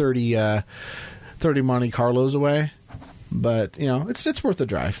good 30 Monte Carlos away. But it's worth the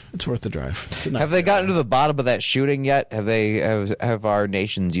drive. It's worth the drive. Have they gotten to the bottom of that shooting yet? Have our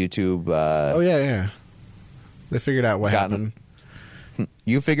nation's YouTube? Oh yeah. They figured out what happened.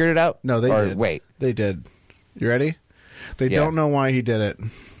 You figured it out? No, they did. Wait, they did. You ready? They don't know why he did it.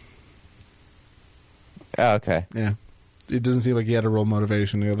 Oh, okay. Yeah, it doesn't seem like he had a real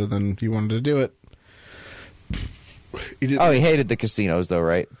motivation other than he wanted to do it. He hated the casinos, though,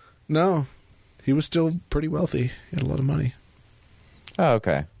 right? No. He was still pretty wealthy. He had a lot of money. Oh,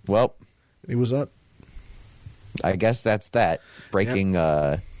 okay. Well, he was up. I guess that's that. Breaking.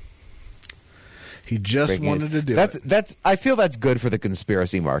 Yep. He just wanted to do it. I feel that's good for the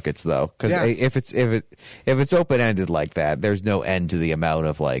conspiracy markets, though, because if it's open ended like that, there's no end to the amount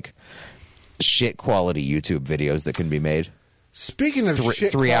of like shit quality YouTube videos that can be made. Speaking of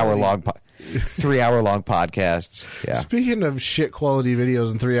shit 3 hour long. 3 hour long podcasts. Yeah. Speaking of shit quality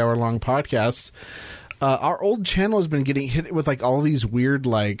videos and 3 hour long podcasts, our old channel has been getting hit with like all these weird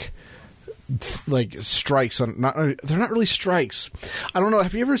like strikes on. They're not really strikes. I don't know.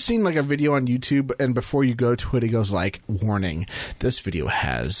 Have you ever seen like a video on YouTube and before you go to it, it goes like, "Warning: this video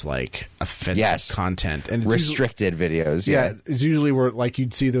has like offensive content and it's restricted videos." Yeah, it's usually where like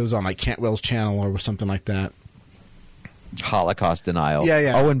you'd see those on like Cantwell's channel or something like that. Holocaust denial.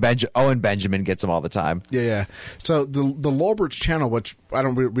 Yeah. Owen Benjamin gets them all the time. Yeah. So the Lolberts channel, which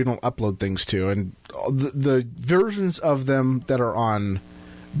we don't upload things to, and the versions of them that are on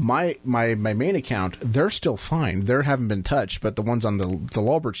my main account, they're still fine. They haven't been touched, but the ones on the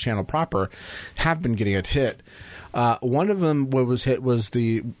Lolberts channel proper have been getting hit. One of them was hit was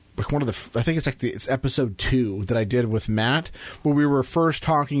I think it's episode 2 that I did with Matt, where we were first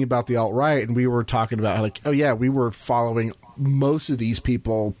talking about the alt-right, and we were talking about like, oh yeah, we were following most of these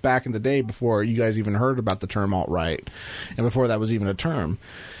people back in the day before you guys even heard about the term alt-right, and before that was even a term.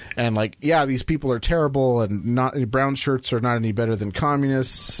 And like, yeah, these people are terrible, and brown shirts are not any better than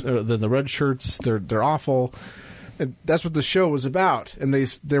communists, or than the red shirts. They're awful. And that's what the show was about. And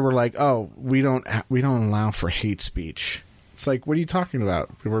they were like, oh, we don't allow for hate speech. It's like, what are you talking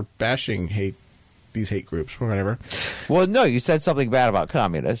about? We were bashing these hate groups or whatever. Well, no, you said something bad about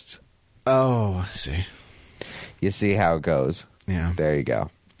communists. Oh, I see. You see how it goes. Yeah. There you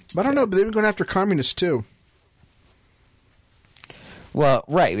go. But I don't know, but they've been going after communists too. Well,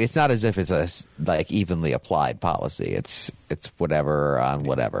 right. It's not as if it's a like evenly applied policy. It's whatever on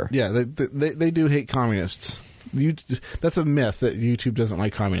whatever. Yeah, they do hate communists. That's a myth that YouTube doesn't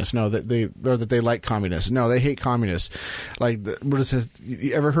like communists. No, that they like communists. No, they hate communists. Like, what is it?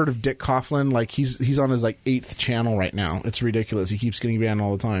 You ever heard of Dick Coughlin? Like, he's on his like 8th channel right now. It's ridiculous. He keeps getting banned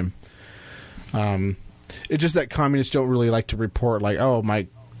all the time. It's just that communists don't really like to report like, oh, my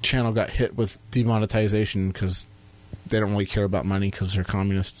channel got hit with demonetization because they don't really care about money because they're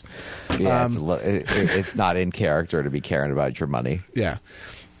communists. Yeah, it's not in character to be caring about your money. Yeah,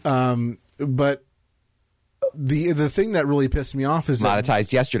 but. The thing that really pissed me off is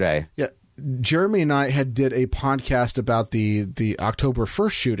monetized yesterday. Yeah, Jeremy and I did a podcast about the October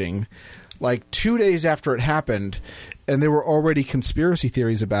 1st shooting, like 2 days after it happened, and there were already conspiracy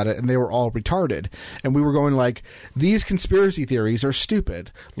theories about it, and they were all retarded. And we were going like, these conspiracy theories are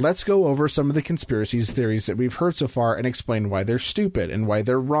stupid. Let's go over some of the conspiracy theories that we've heard so far and explain why they're stupid and why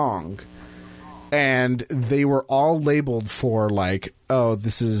they're wrong. And they were all labeled for like, oh,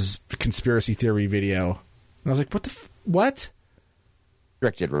 this is a conspiracy theory video. And I was like, what?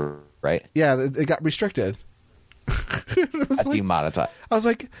 Restricted, right? Yeah, it got restricted. Demonetized. I was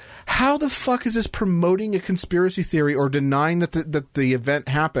like, how the fuck is this promoting a conspiracy theory or denying that the event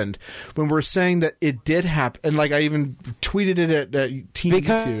happened when we're saying that it did happen? And like, I even tweeted it at Team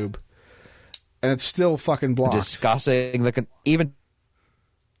YouTube, and it's still fucking blocked. Discussing even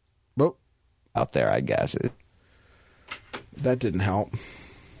well, out there, I guess. That didn't help.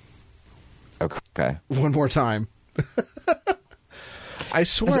 Okay. One more time. I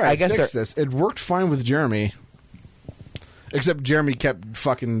swear I fixed this. It worked fine with Jeremy. Except Jeremy kept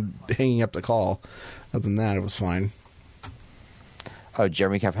fucking hanging up the call. Other than that, it was fine. Oh,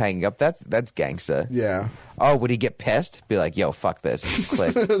 Jeremy kept hanging up? That's gangsta. Yeah. Oh, would he get pissed? Be like, yo, fuck this.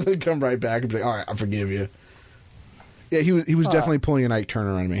 Click. They'd come right back and be like, all right, I forgive you. Yeah, he was definitely pulling an Ike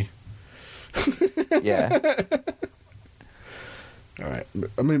Turner on me. Yeah. All right.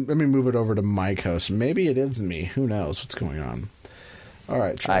 Let me move it over to my host. Maybe it is me. Who knows what's going on? All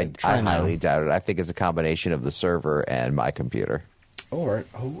right. I highly doubt it. I think it's a combination of the server and my computer. Or,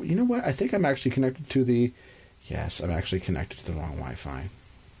 you know what? I think I'm actually connected to the... Yes, I'm actually connected to the wrong Wi-Fi.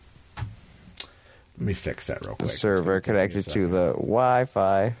 Let me fix that real quick. The server connected to the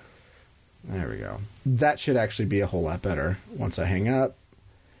Wi-Fi. There we go. That should actually be a whole lot better once I hang up.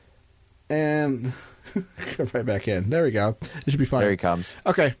 And go right back in. There we go. It should be fine. There he comes.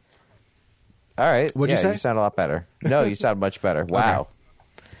 Okay. All right. What'd you say? You sound a lot better. No, you sound much better. Wow. Okay.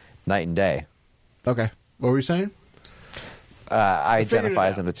 Night and day. Okay. What were you saying? I identify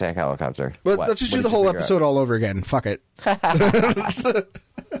as an attack helicopter. Well, let's just do the whole episode all over again. Fuck it.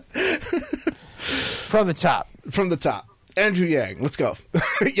 From the top. From the top. Andrew Yang. Let's go.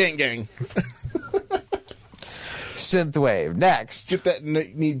 Yang gang. Synthwave. Next. Get that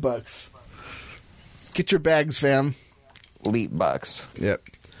need bucks. Get your bags, fam. Leap bucks. Yep.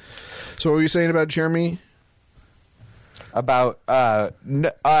 So what were you saying about Jeremy? About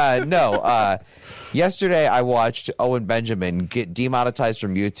yesterday I watched Owen Benjamin get demonetized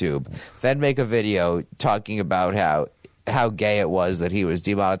from YouTube, then make a video talking about how gay it was that he was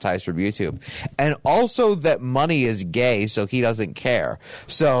demonetized from YouTube, and also that money is gay, so he doesn't care.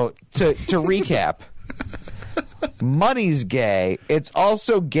 So to recap, money's gay. It's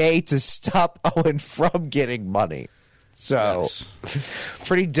also gay to stop Owen from getting money. So, yes.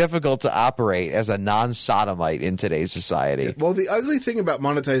 Pretty difficult to operate as a non-sodomite in today's society. Well, the ugly thing about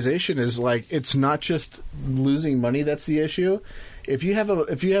monetization is, like, it's not just losing money that's the issue. If you have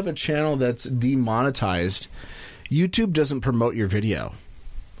a channel that's demonetized, YouTube doesn't promote your video.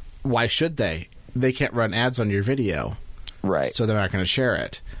 Why should they? They can't run ads on your video. Right. So they're not going to share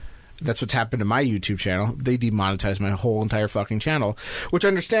it. That's what's happened to my YouTube channel. They demonetized my whole entire fucking channel, which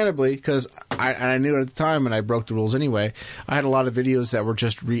understandably, because I knew it at the time and I broke the rules anyway, I had a lot of videos that were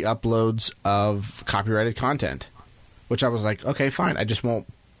just re-uploads of copyrighted content, which I was like, okay, fine. I just won't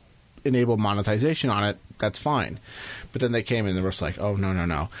enable monetization on it. That's fine. But then they came in and they were just like, oh,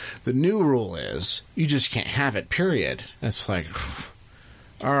 no. The new rule is you just can't have it, period. It's like,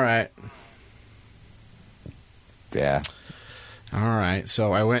 all right. Yeah. All right,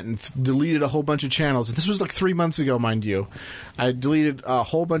 so I went and deleted a whole bunch of channels. This was like 3 months ago, mind you. I deleted a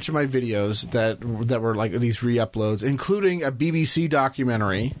whole bunch of my videos that were like these re-uploads, including a BBC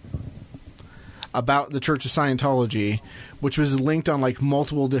documentary about the Church of Scientology, which was linked on like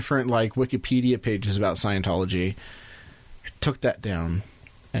multiple different like Wikipedia pages about Scientology. I took that down,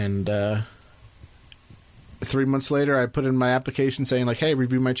 and 3 months later, I put in my application saying like, "Hey,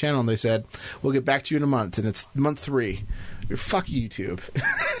 review my channel," and they said, "We'll get back to you in a month." And it's month 3. Fuck YouTube.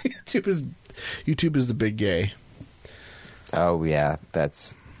 YouTube is the big gay. Oh yeah,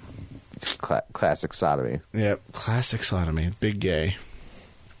 that's classic sodomy. Yep, classic sodomy. Big gay.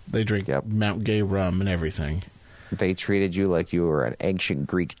 They drink Mount Gay rum and everything. They treated you like you were an ancient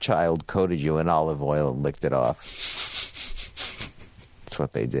Greek child, coated you in olive oil, and licked it off. That's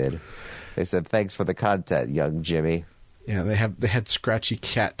what they did. They said, "Thanks for the content, young Jimmy." Yeah, they had scratchy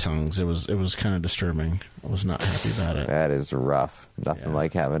cat tongues. It was kind of disturbing. I was not happy about it. That is rough. Nothing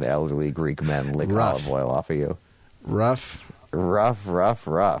like having elderly Greek men lick olive oil off of you. Rough. All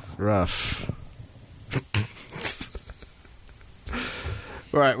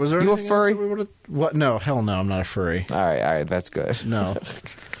right, was there you a anything furry? Else what? No, hell no, I'm not a furry. All right, that's good. No.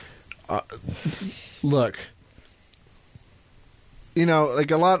 Look. You know,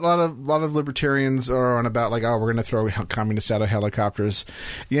 like a lot of libertarians are on about like, oh, we're going to throw communists out of helicopters.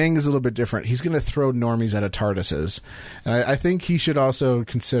 Yang is a little bit different. He's going to throw normies out of TARDISes, and I think he should also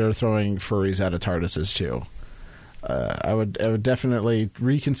consider throwing furries out of TARDISes too. I would definitely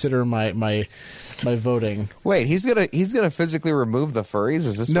reconsider my voting. Wait, he's gonna physically remove the furries?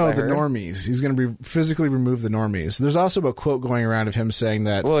 Is this no what I the heard? normies? He's going to physically remove the normies. There's also a quote going around of him saying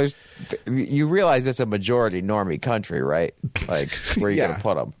that. Well, you realize it's a majority normie country, right? Like, where are you Yeah. gonna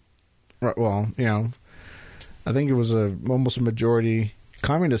put them? Right, well, I think it was almost a majority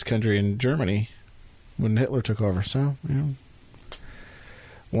communist country in Germany when Hitler took over. So,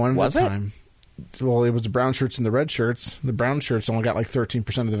 one Was at a it? time. Well, it was the brown shirts and the red shirts. The brown shirts only got like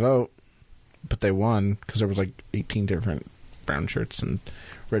 13% of the vote, but they won because there was like 18 different brown shirts and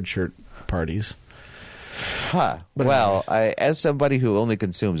red shirt parties. Huh. But Well, as somebody who only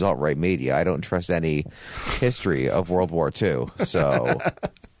consumes alt-right media, I don't trust any history of World War II. So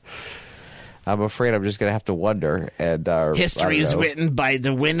I'm afraid I'm just going to have to wonder. And History I is don't know. written by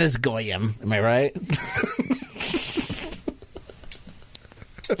the winners goyim. Am I right?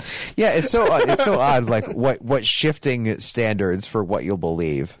 Yeah, it's so odd. Like what shifting standards for what you'll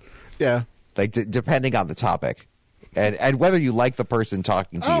believe, Yeah. like depending on the topic, and whether you like the person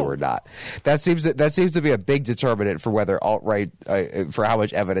talking to you or not. That seems to be a big determinant for whether alt-right for how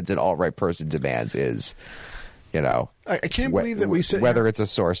much evidence an alt-right person demands is. I can't believe that we sit whether here. it's a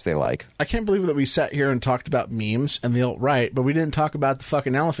source they like. I can't believe that we sat here and talked about memes and the alt-right, but we didn't talk about the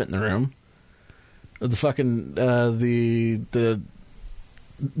fucking elephant in the room. Or the fucking the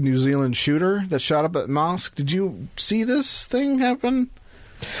New Zealand shooter that shot up at mosque. Did you see this thing happen?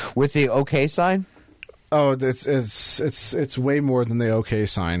 With the OK sign? Oh, it's way more than the OK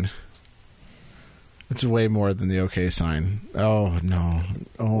sign. It's way more than the OK sign. Oh no!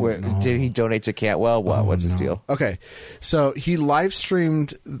 Oh no! Did he donate to Cantwell? What? What's his No. deal? Okay, so he live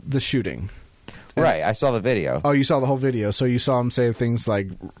streamed the shooting. Right, I saw the video. Oh, you saw the whole video. So you saw him say things like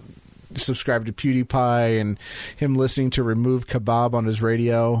subscribe to PewDiePie and him listening to Remove Kebab on his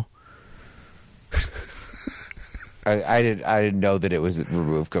radio. I didn't know that it was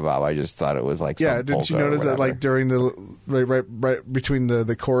Remove Kebab. I just thought it was like some Yeah, didn't you polka or notice that whatever. like during the right between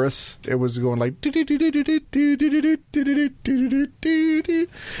the chorus, it was going like yeah,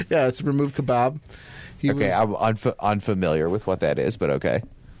 it's Remove Kebab. Okay, I'm unfamiliar with what that is, but okay.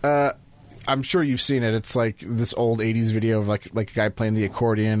 I'm sure you've seen it. It's like this old '80s video of like a guy playing the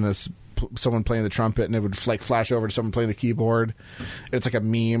accordion, someone playing the trumpet, and it would like flash over to someone playing the keyboard. It's like a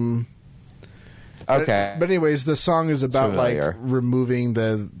meme. Okay. But anyways, the song is about like familiar. removing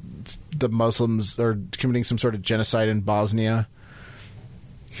the Muslims or committing some sort of genocide in Bosnia.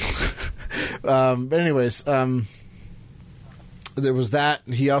 But anyways, there was that.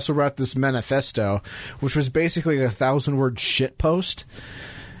 He also wrote this manifesto, which was basically a 1,000-word shit post.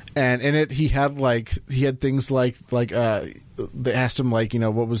 And in it, he had things like they asked him like,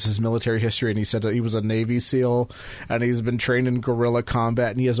 what was his military history, and he said that he was a Navy SEAL and he's been trained in guerrilla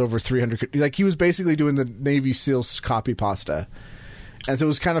combat and he has over 300. Like he was basically doing the Navy SEALs copy pasta, and so it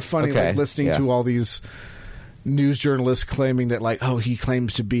was kind of funny Okay, like listening yeah. to all these news journalists claiming that like, oh, he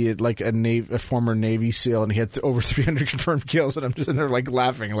claims to be like a former Navy SEAL and he had over 300 confirmed kills, and I'm just in there like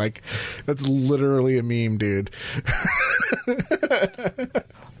laughing like that's literally a meme, dude.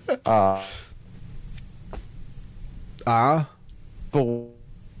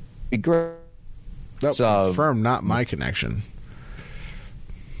 Be great. Nope, So- confirmed, not my connection.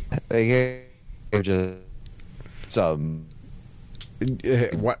 They gave just some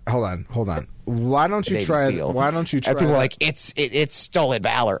What? Hold on. Why don't you Navy try? SEAL. Why don't you try? And people that? were like, it's stolen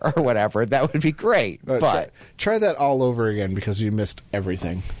valor or whatever. That would be great. But try that all over again because you missed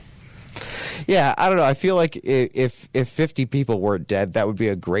everything. yeah, I don't know. I feel like if 50 people weren't dead, that would be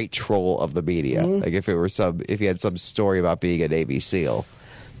a great troll of the media. Mm-hmm. Like if he had some story about being a Navy SEAL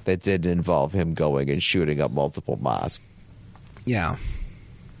that didn't involve him going and shooting up multiple mosques. Yeah.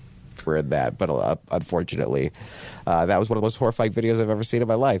 We're in that, but unfortunately, that was one of the most horrifying videos I've ever seen in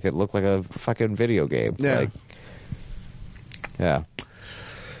my life. It looked like a fucking video game. Yeah. Yeah.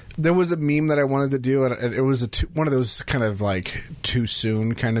 There was a meme that I wanted to do, and it was one of those kind of like too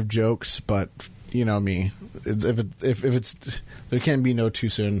soon kind of jokes. But you know me, if it's there can be no too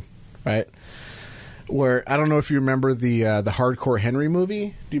soon, right? Where I don't know if you remember the Hardcore Henry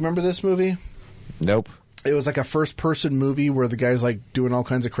movie. Do you remember this movie? Nope. It was like a first-person movie where the guy's like doing all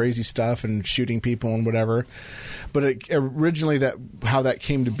kinds of crazy stuff and shooting people and whatever. But originally, how that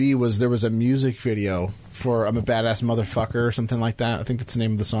came to be was there was a music video for "I'm a Badass Motherfucker" or something like that. I think that's the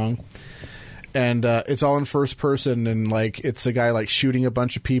name of the song. And it's all in first person, and like it's a guy like shooting a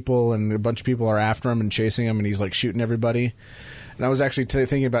bunch of people, and a bunch of people are after him and chasing him, and he's like shooting everybody. And I was actually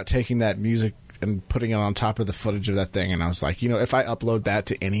thinking about taking that music and putting it on top of the footage of that thing, and I was like, if I upload that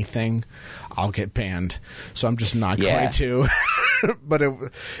to anything, I'll get banned. So I'm just not going to. But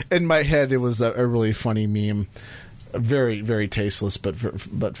in my head, it was a really funny meme. Very, very tasteless,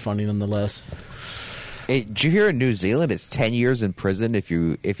 but funny nonetheless. Hey, did you hear in New Zealand it's 10 years in prison if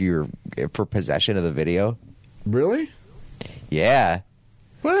you're for possession of the video? Really? Yeah.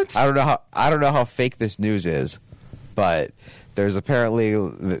 What? I don't know how fake this news is, but there's apparently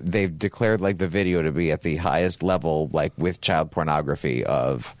they've declared like the video to be at the highest level, like with child pornography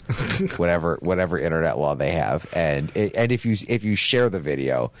of whatever internet law they have, and if you share the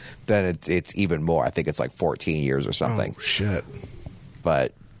video, then it's even more. I think it's like 14 years or something. Oh shit!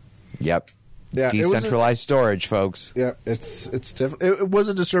 But yep, yeah, decentralized storage, folks. Yeah, it's definitely it was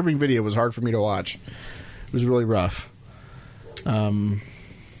a disturbing video. It was hard for me to watch. It was really rough.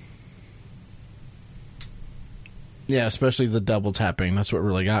 Yeah, especially the double tapping. That's what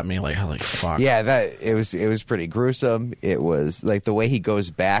really got me. Like, fuck. Yeah, it was pretty gruesome. It was like the way he goes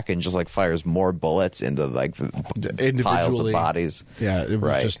back and just like fires more bullets into like piles of bodies. Yeah, it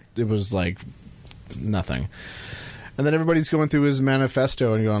was it was like nothing. And then everybody's going through his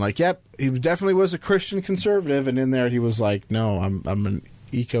manifesto and going like, "Yep, he definitely was a Christian conservative." And in there, he was like, "No, I'm an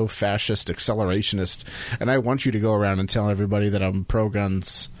eco-fascist accelerationist, and I want you to go around and tell everybody that I'm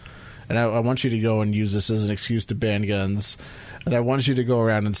pro-guns." And I want you to go and use this as an excuse to ban guns. And I want you to go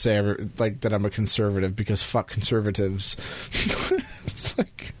around and say like that I'm a conservative because fuck conservatives. It's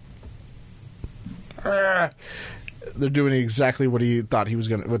like they're doing exactly what he thought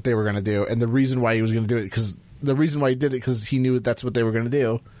what they were gonna do, and the reason why he was gonna do it because he knew that's what they were gonna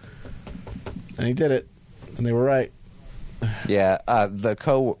do, and he did it, and they were right. Yeah,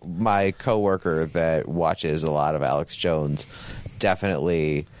 my coworker that watches a lot of Alex Jones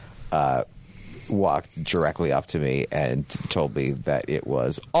definitely walked directly up to me and told me that it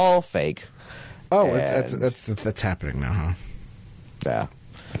was all fake. Oh, that's happening now, huh? Yeah.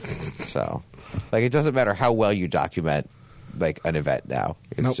 So, like, it doesn't matter how well you document like an event now.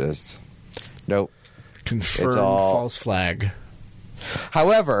 It's just nope. Confirmed false flag.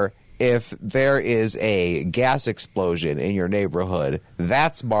 However, if there is a gas explosion in your neighborhood,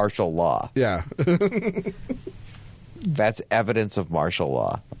 that's martial law. Yeah. That's evidence of martial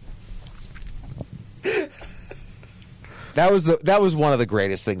law. That was one of the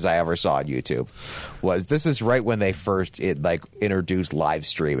greatest things I ever saw on YouTube. This is right when they first introduced live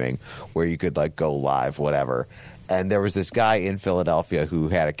streaming, where you could like go live, whatever. And there was this guy in Philadelphia who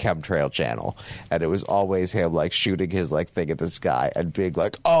had a chemtrail channel, and it was always him like shooting his like thing at the sky and being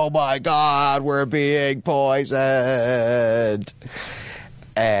like, "Oh my God, we're being poisoned!"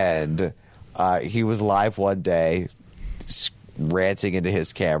 And he was live one day, ranting into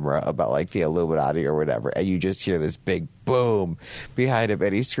his camera about like the Illuminati or whatever, and you just hear this big boom behind him,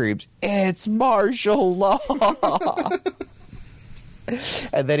 and he screams, "It's martial law!"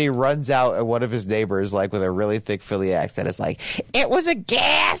 And then he runs out, and one of his neighbors, like with a really thick Philly accent, is like, "It was a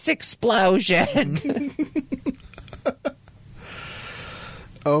gas explosion."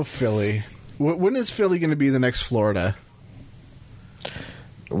 Oh, Philly! When is Philly going to be the next Florida?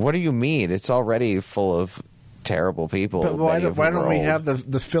 What do you mean? It's already full of terrible people. But why don't we have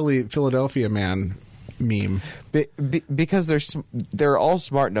the Philadelphia man meme? Because they're all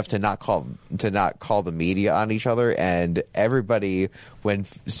smart enough to not call the media on each other, and everybody, when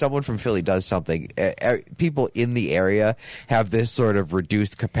someone from Philly does something, people in the area have this sort of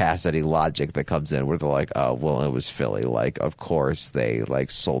reduced capacity logic that comes in where they're like, "Oh, well, it was Philly. Like, of course they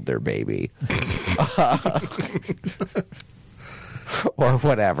like sold their baby." Or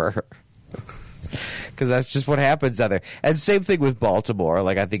whatever, because that's just what happens out there. And same thing with Baltimore.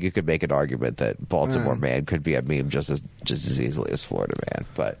 Like, I think you could make an argument that Baltimore man could be a meme just as easily as Florida man.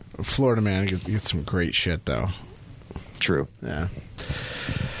 But Florida man gets some great shit though. True. Yeah.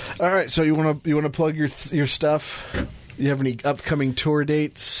 All right. So you want to plug your stuff? You have any upcoming tour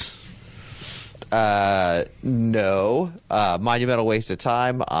dates? No. Monumental Waste of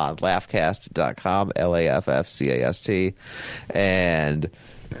Time on laughcast.com, LAFFCAST. And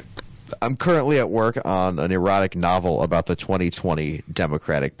I'm currently at work on an erotic novel about the 2020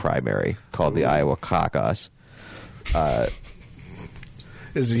 Democratic primary called The Iowa Caucus.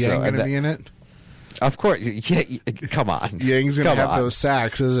 Is Yang going to be in it? Of course. Yeah, come on. Yang's going to have those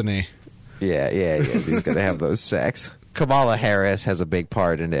sacks, isn't he? Yeah. He's going to have those sacks. Kamala Harris has a big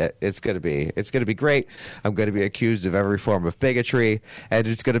part in it. It's going to be great. I'm going to be accused of every form of bigotry, and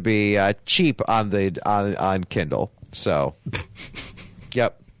it's going to be cheap on Kindle. So,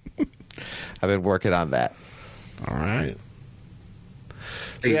 yep, I've been working on that. All right.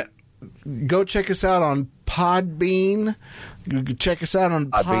 So yeah, go check us out on Podbean. Check us out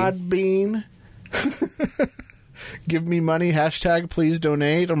on Podbean. Give me money. # please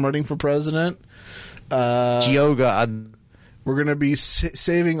donate. I'm running for president. Geoga on We're going to be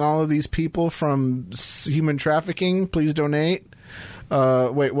saving all of these people from human trafficking. Please donate.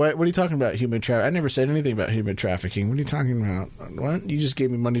 Wait, what are you talking about, human trafficking? I never said anything about human trafficking. What are you talking about? What? You just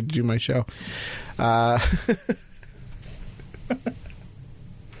gave me money to do my show. Oh,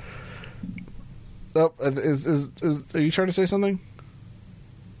 are you trying to say something?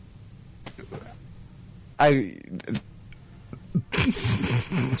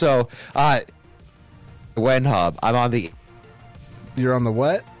 So, WenHub, I'm on the... You're on the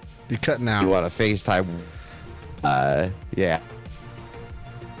what? You're cutting out. You want to FaceTime? Yeah.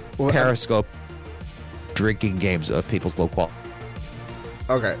 Well, Periscope drinking games of people's low quality.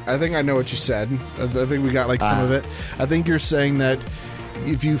 Okay, I think I know what you said. I think we got like some of it. I think you're saying that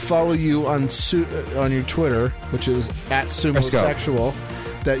if you follow you on your Twitter, which is at Sumosexual,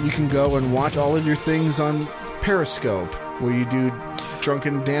 that you can go and watch all of your things on Periscope, where you do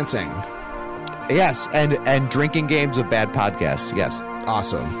drunken dancing. Yes, and drinking games of bad podcasts. Yes,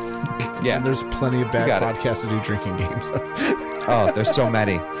 awesome. Yeah, and there's plenty of bad podcasts to do drinking games. Oh, there's so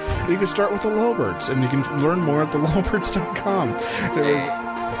many. You can start with the Lulberts, and you can learn more at thelulberts.com.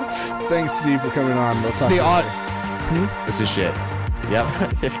 Thanks, Steve, for coming on. We'll talk to you later. This is shit. Yep.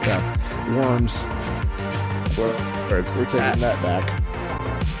 Yeah. Worms. We're taking that back.